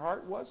God when their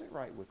heart wasn't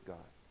right with God.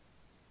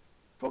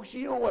 Folks,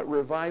 you know what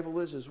revival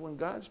is when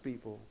God's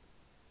people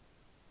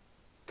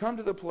come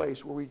to the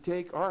place where we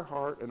take our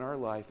heart and our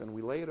life and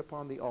we lay it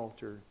upon the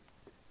altar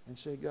and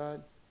say,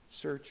 God,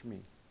 search me.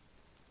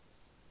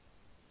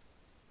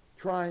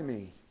 Try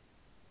me.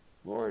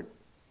 Lord,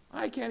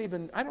 I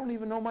don't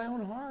even know my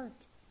own heart.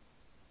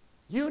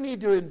 You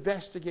need to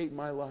investigate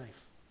my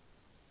life.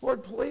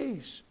 Lord,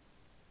 please.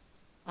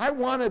 I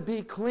want to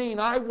be clean.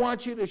 I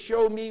want you to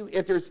show me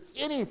if there's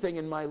anything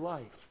in my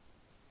life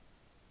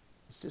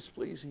it's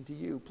displeasing to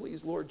you.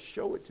 Please, Lord,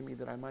 show it to me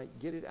that I might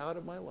get it out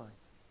of my life.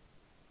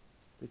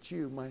 That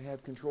you might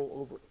have control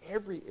over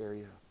every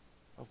area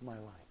of my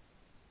life.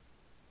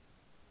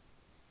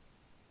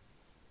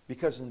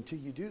 Because until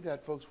you do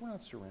that, folks, we're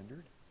not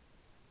surrendered.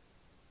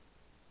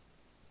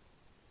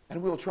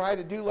 And we'll try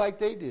to do like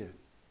they did.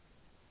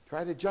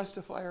 Try to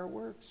justify our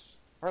works,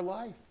 our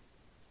life.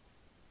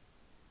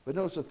 But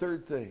notice the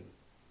third thing.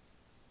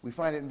 We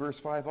find it in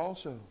verse 5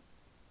 also.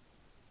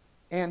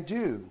 And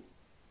do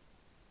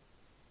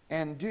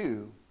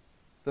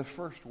the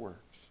first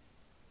works.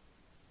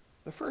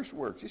 The first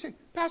works. You say,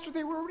 Pastor,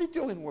 they were already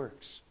doing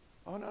works.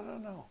 Oh,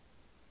 no.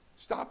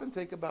 Stop and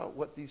think about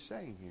what he's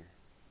saying here.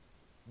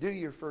 Do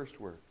your first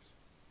works.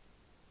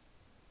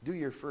 Do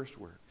your first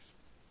works.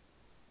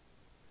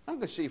 I'm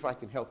going to see if I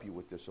can help you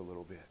with this a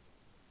little bit.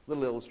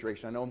 Little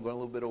illustration. I know I'm going a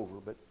little bit over,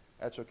 but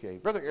that's okay.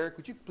 Brother Eric,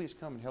 would you please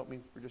come and help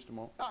me for just a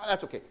moment? Oh,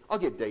 that's okay. I'll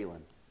get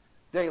Dalen.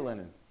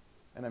 Dalen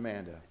and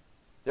Amanda.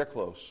 They're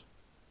close.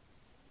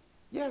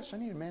 Yes, I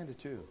need Amanda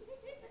too.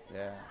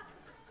 Yeah.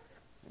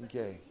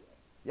 Okay.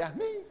 Yeah,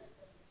 me.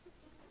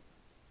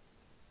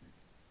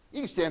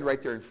 You can stand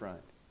right there in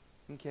front.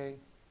 Okay.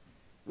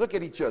 Look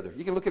at each other.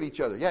 You can look at each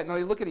other. Yeah, no,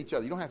 you look at each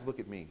other. You don't have to look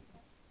at me.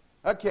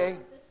 Okay.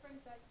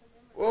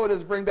 Oh,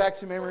 does it bring back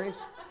some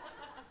memories?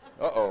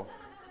 Uh-oh.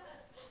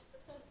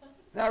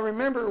 Now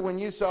remember when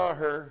you saw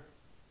her,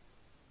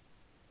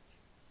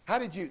 what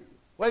did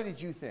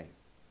you think?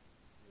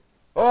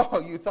 Oh,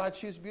 you thought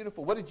she was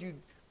beautiful. Did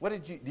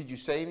you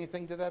say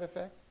anything to that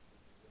effect?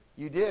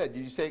 You did.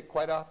 Did you say it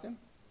quite often?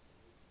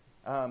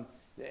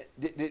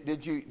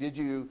 Did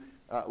you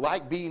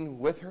like being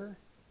with her?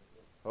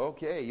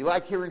 Okay. You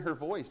liked hearing her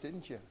voice,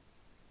 didn't you?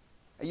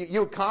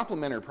 You would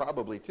compliment her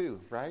probably too,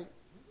 right?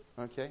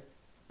 Okay.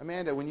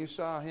 Amanda, when you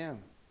saw him,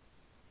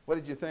 what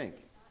did you think?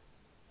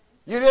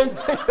 You didn't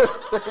think the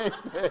same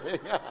thing.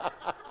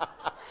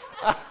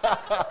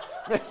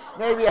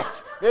 maybe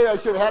I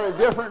should have had a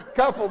different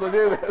couple to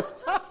do this.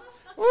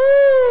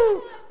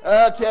 Woo!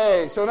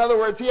 Okay, so in other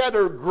words, he had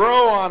to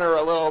grow on her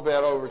a little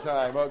bit over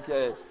time.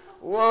 Okay.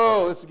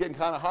 Whoa, this is getting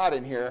kind of hot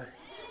in here.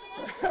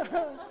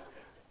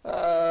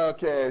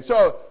 Okay,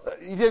 so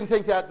you didn't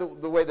think that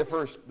the way the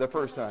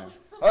first time.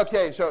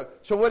 Okay, so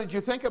what did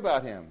you think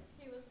about him?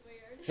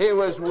 He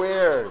was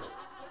weird.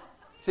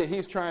 See,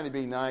 he's trying to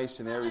be nice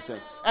and everything.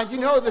 And you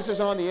know this is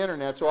on the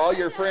internet, so all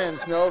your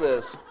friends know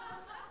this.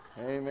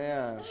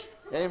 Amen.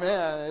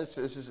 Amen. This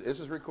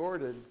is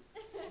recorded.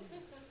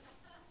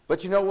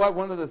 But you know what?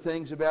 One of the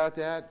things about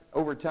that,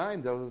 over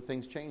time, though,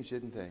 things changed,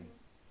 didn't they?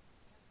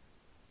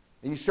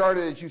 And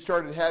as you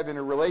started having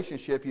a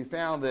relationship, you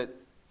found that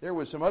there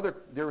were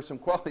some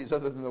qualities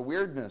other than the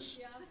weirdness.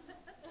 Yeah.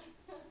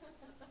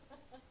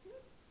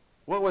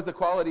 What were the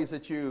qualities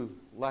that you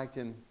liked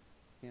in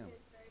him?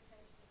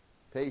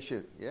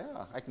 Patient.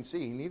 Yeah, I can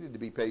see he needed to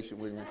be patient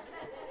with me.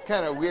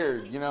 Kind of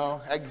weird, you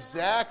know.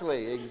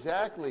 Exactly.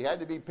 Had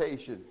to be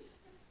patient.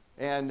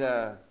 And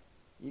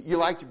you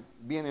liked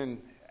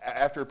being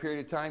after a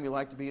period of time, you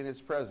liked to be in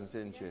his presence,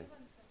 didn't you?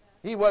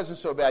 He wasn't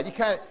so bad. You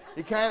kind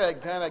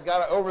of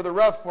got over the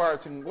rough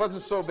parts and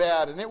wasn't so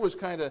bad, and it was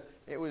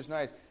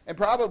nice. And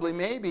probably,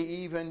 maybe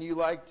even you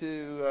like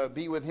to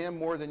be with him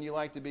more than you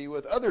like to be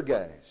with other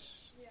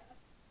guys.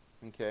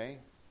 Yeah. Okay.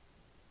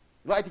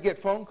 You like to get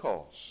phone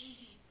calls.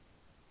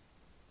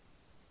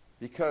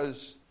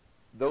 Because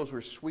those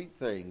were sweet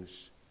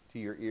things to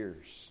your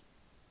ears.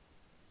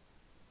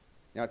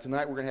 Now,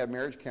 tonight we're going to have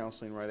marriage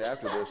counseling right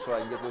after this, so I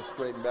can get this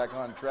straightened back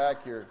on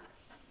track here.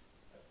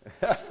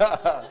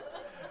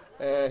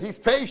 He's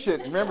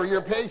patient. Remember,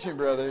 you're patient,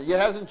 brother. He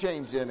hasn't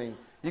changed any.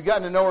 You've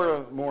gotten to know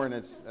her more, and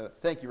it's...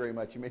 thank you very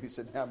much. You maybe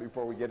sit down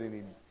before we get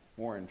any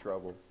more in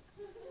trouble.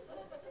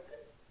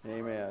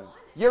 Amen.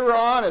 You're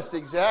honest,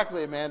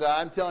 exactly, Amanda.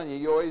 I'm telling you,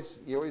 you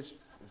always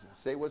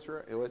say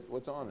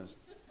what's honest.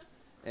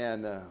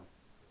 And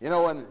you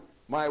know, when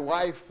my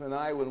wife and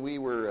I, when we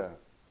were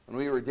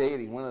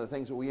dating, one of the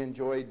things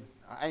that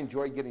I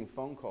enjoyed getting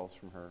phone calls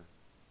from her.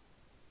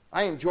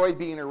 I enjoyed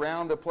being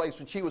around a place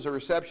when she was a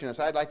receptionist.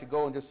 I'd like to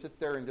go and just sit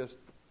there and just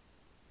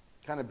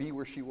kind of be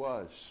where she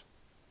was.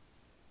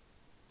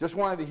 Just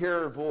wanted to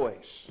hear her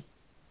voice.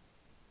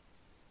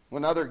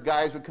 When other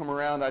guys would come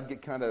around, I'd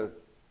get kind of,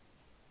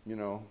 you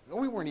know,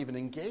 we weren't even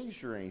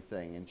engaged or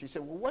anything. And she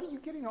said, well, what are you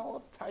getting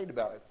all uptight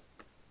about it?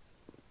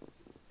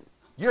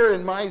 You're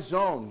in my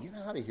zone. Get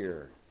out of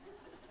here.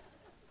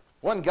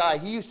 One guy,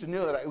 he was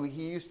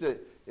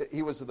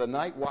the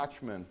night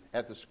watchman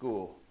at the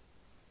school.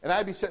 And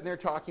I'd be sitting there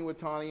talking with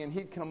Tawny, and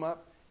he'd come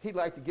up. He'd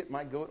like to get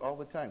my goat all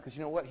the time. Because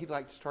you know what? He'd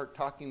like to start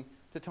talking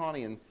to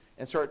Tawny and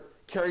start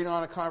carrying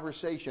on a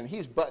conversation.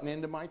 He's butting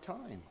into my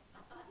time.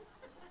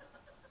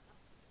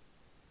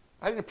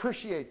 I didn't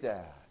appreciate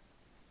that.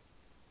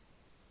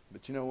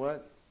 But you know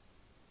what?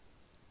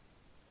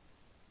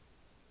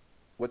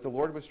 What the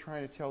Lord was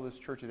trying to tell this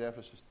church at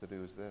Ephesus to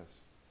do is this.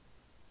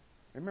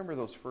 Remember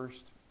those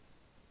first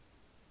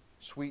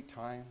sweet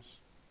times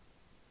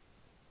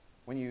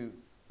when you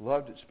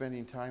loved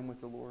spending time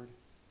with the Lord?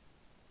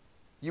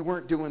 You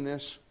weren't doing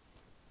this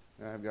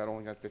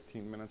only got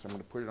 15 minutes. I'm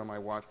going to put it on my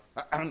watch.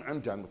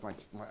 I'm done with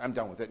I'm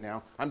done with it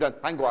now. I'm done.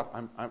 I can go off.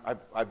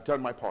 I've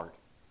done my part.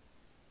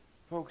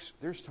 Folks,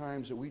 there's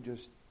times that we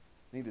just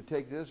need to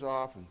take this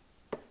off and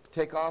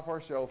take off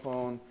our cell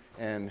phone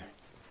and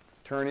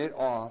turn it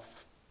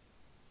off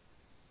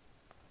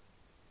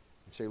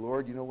and say,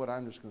 Lord, you know what?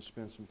 I'm just going to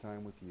spend some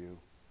time with you.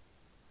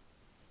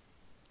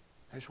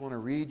 I just want to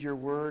read your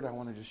word. I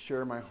want to just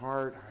share my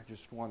heart. I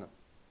just want to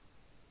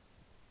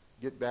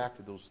get back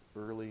to those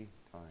early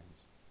times,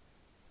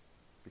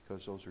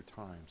 because those are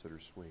times that are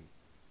sweet.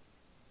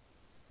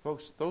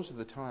 Folks, those are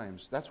the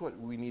times. That's what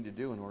we need to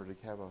do in order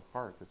to have a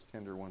heart that's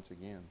tender once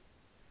again.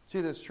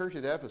 See, this church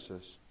at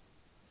Ephesus,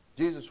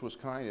 Jesus was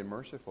kind and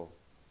merciful.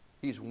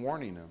 He's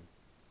warning them.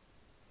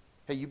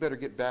 Hey, you better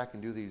get back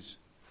and do these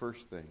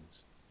first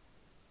things.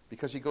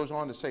 Because he goes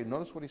on to say,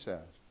 notice what he says.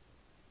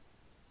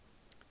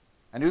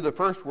 And do the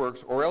first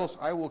works, or else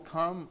I will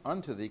come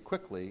unto thee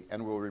quickly,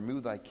 and will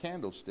remove thy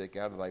candlestick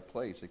out of thy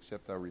place,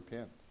 except thou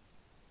repent.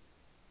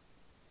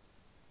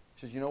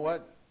 He says, you know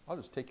what? I'll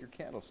just take your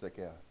candlestick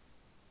out.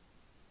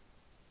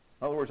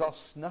 In other words, I'll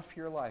snuff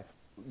your light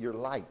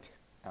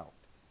out.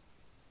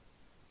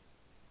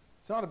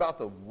 It's not about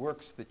the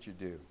works that you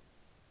do.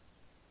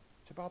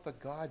 It's about the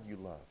God you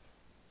love.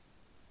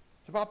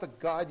 It's about the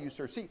God you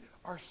serve. See,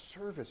 our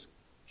service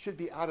should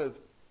be out of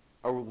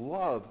a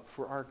love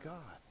for our God.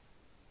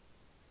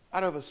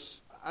 Out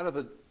of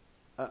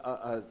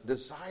a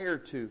desire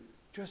to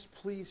just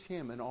please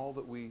him in all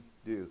that we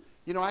do.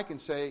 You know, I can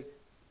say,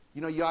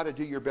 you know, you ought to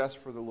do your best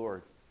for the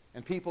Lord.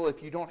 And people,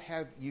 if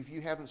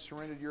you haven't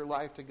surrendered your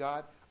life to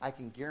God, I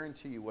can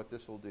guarantee you what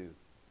this will do.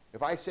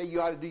 If I say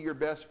you ought to do your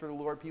best for the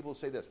Lord, people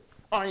say this,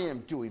 I am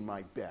doing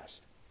my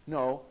best.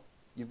 No,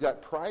 you've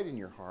got pride in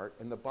your heart,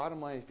 and the bottom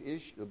line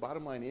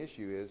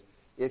issue is,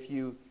 if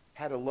you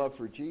had a love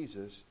for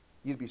Jesus,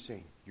 you'd be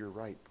saying, you're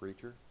right,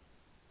 preacher.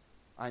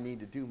 I need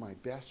to do my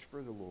best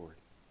for the Lord,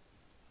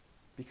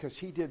 because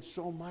he did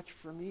so much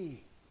for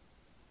me.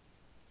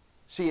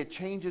 See, it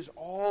changes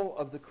all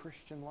of the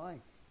Christian life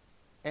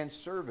and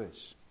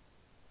service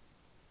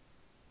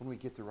when we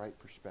get the right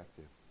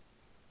perspective.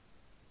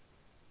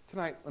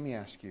 Tonight, let me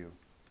ask you,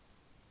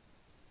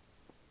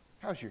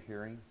 how's your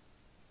hearing?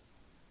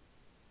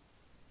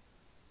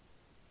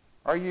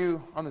 Are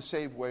you on the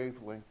same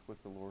wavelength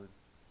with the Lord?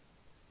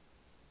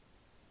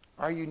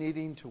 Are you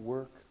needing to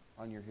work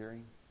on your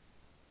hearing?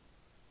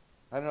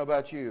 I don't know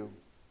about you.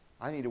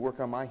 I need to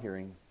work on my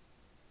hearing.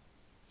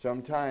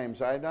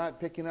 Sometimes I'm not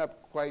picking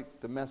up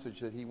quite the message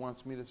that he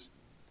wants me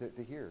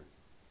to hear.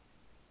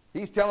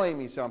 He's telling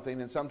me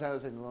something, and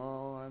sometimes I say,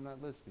 no, I'm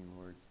not listening,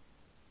 Lord.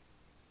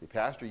 Say,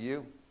 Pastor,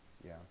 you?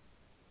 Yeah.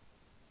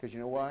 Because you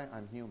know why?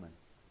 I'm human.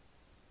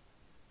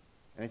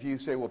 And if you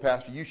say, well,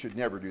 Pastor, you should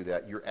never do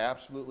that, you're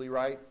absolutely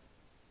right.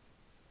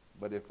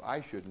 But if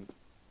I shouldn't,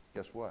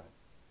 guess what?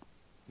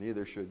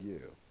 Neither should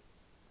you.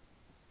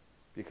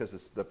 Because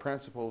it's the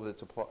principle that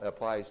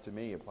applies to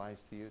me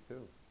applies to you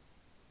too.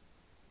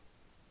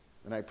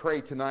 And I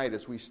pray tonight,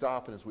 as we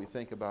stop and as we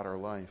think about our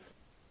life,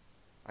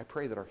 I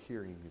pray that our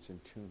hearing is in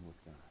tune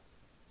with God.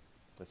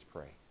 Let's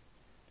pray.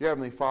 Dear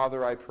Heavenly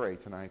Father, I pray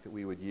tonight that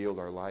we would yield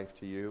our life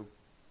to you,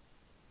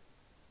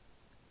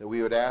 that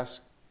we would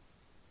ask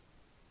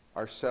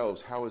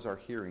ourselves, how is our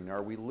hearing?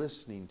 Are we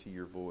listening to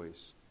your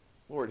voice?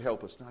 Lord,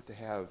 help us not to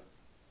have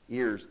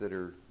ears that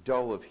are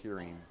dull of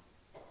hearing,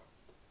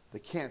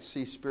 that can't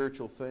see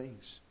spiritual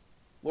things.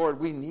 Lord,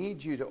 we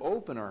need you to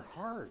open our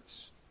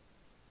hearts.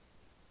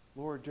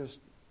 Lord, just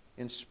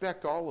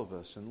inspect all of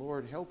us, and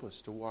Lord, help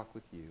us to walk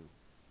with you.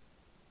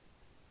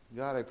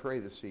 God, I pray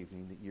this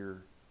evening that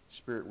your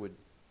Spirit would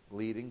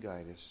lead and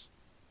guide us.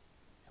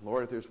 And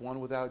Lord, if there's one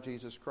without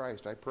Jesus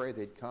Christ, I pray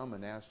they'd come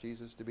and ask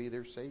Jesus to be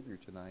their Savior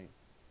tonight.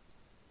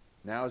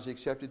 Now is the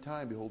accepted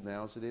time. Behold,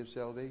 now is the day of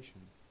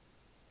salvation.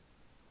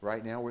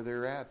 Right now where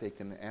they're at, they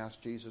can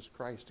ask Jesus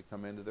Christ to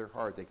come into their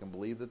heart. They can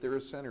believe that they're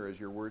a sinner, as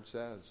your word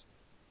says.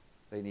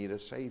 They need a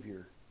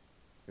Savior.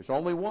 There's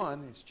only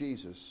one. It's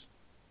Jesus.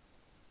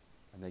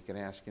 And they can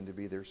ask him to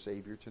be their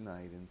Savior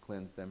tonight and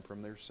cleanse them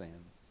from their sin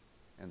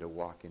and to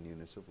walk in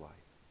newness of life.